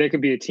player. They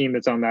could be a team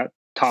that's on that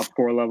top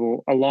 4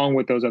 level along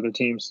with those other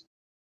teams.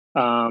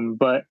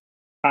 But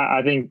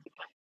I think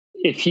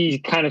if he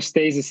kind of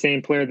stays the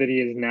same player that he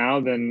is now,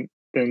 then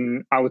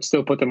I would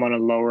still put them on a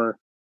lower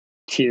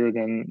tier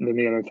than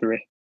the other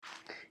 3.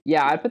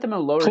 Yeah, I put them in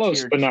a lower tier.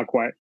 Close, but not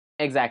quite.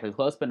 Exactly.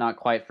 Close, but not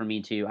quite for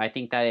me too. I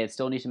think that it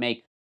still needs to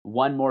make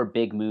one more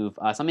big move.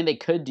 Something they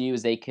could do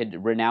is they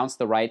could renounce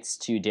the rights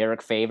to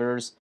Derek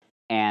Favors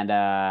and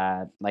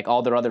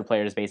all their other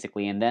players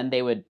basically, and then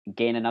they would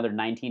gain another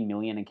 $19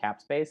 million in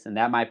cap space, and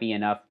that might be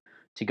enough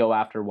to go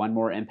after one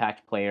more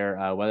impact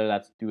player, whether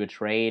that's through a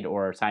trade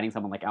or signing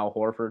someone like Al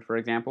Horford, for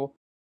example.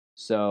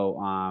 So,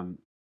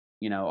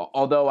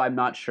 although I'm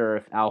not sure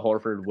if Al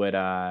Horford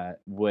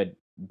would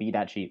be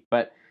that cheap,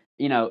 but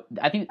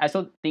I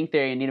still think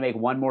they need to make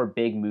one more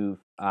big move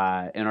in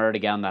order to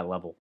get on that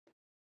level.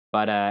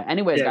 But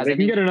anyways, guys, they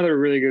can get another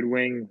really good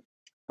wing.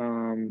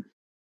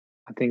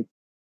 I think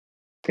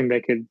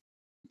they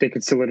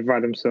could solidify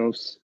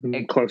themselves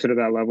closer to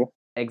that level.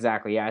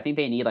 Exactly. Yeah, I think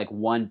they need like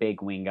one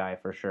big wing guy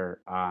for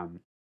sure.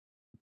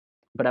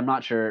 But I'm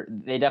not sure.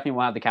 They definitely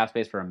won't have the cap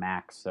space for a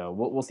max, so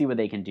we'll see what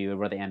they can do and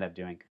what they end up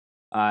doing.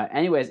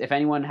 Anyways, if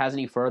anyone has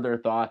any further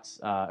thoughts,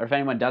 or if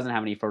anyone doesn't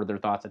have any further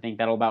thoughts, I think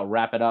that'll about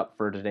wrap it up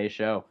for today's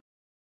show.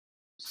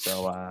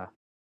 So,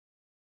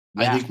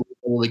 I think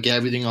we're able to get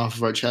everything off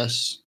of our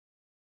chests.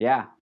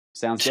 Yeah,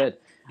 sounds good.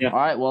 Yeah. All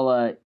right,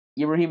 well,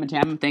 Ibrahim and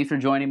Tamim, thanks for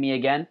joining me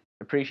again.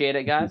 Appreciate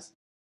it, guys.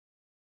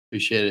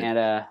 Appreciate it.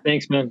 And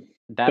thanks, man.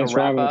 That'll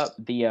wrap up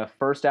the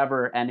first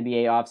ever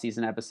NBA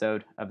offseason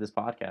episode of this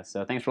podcast.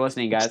 So thanks for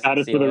listening, guys.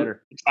 See you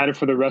later. Excited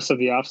for the rest of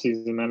the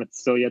offseason, man.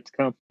 It's still yet to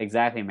come.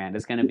 Exactly, man.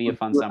 It's going to be a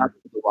fun summer.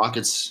 The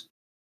Rockets.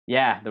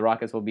 Yeah, the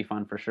Rockets will be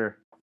fun for sure.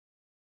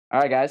 All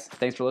right, guys.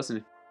 Thanks for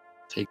listening.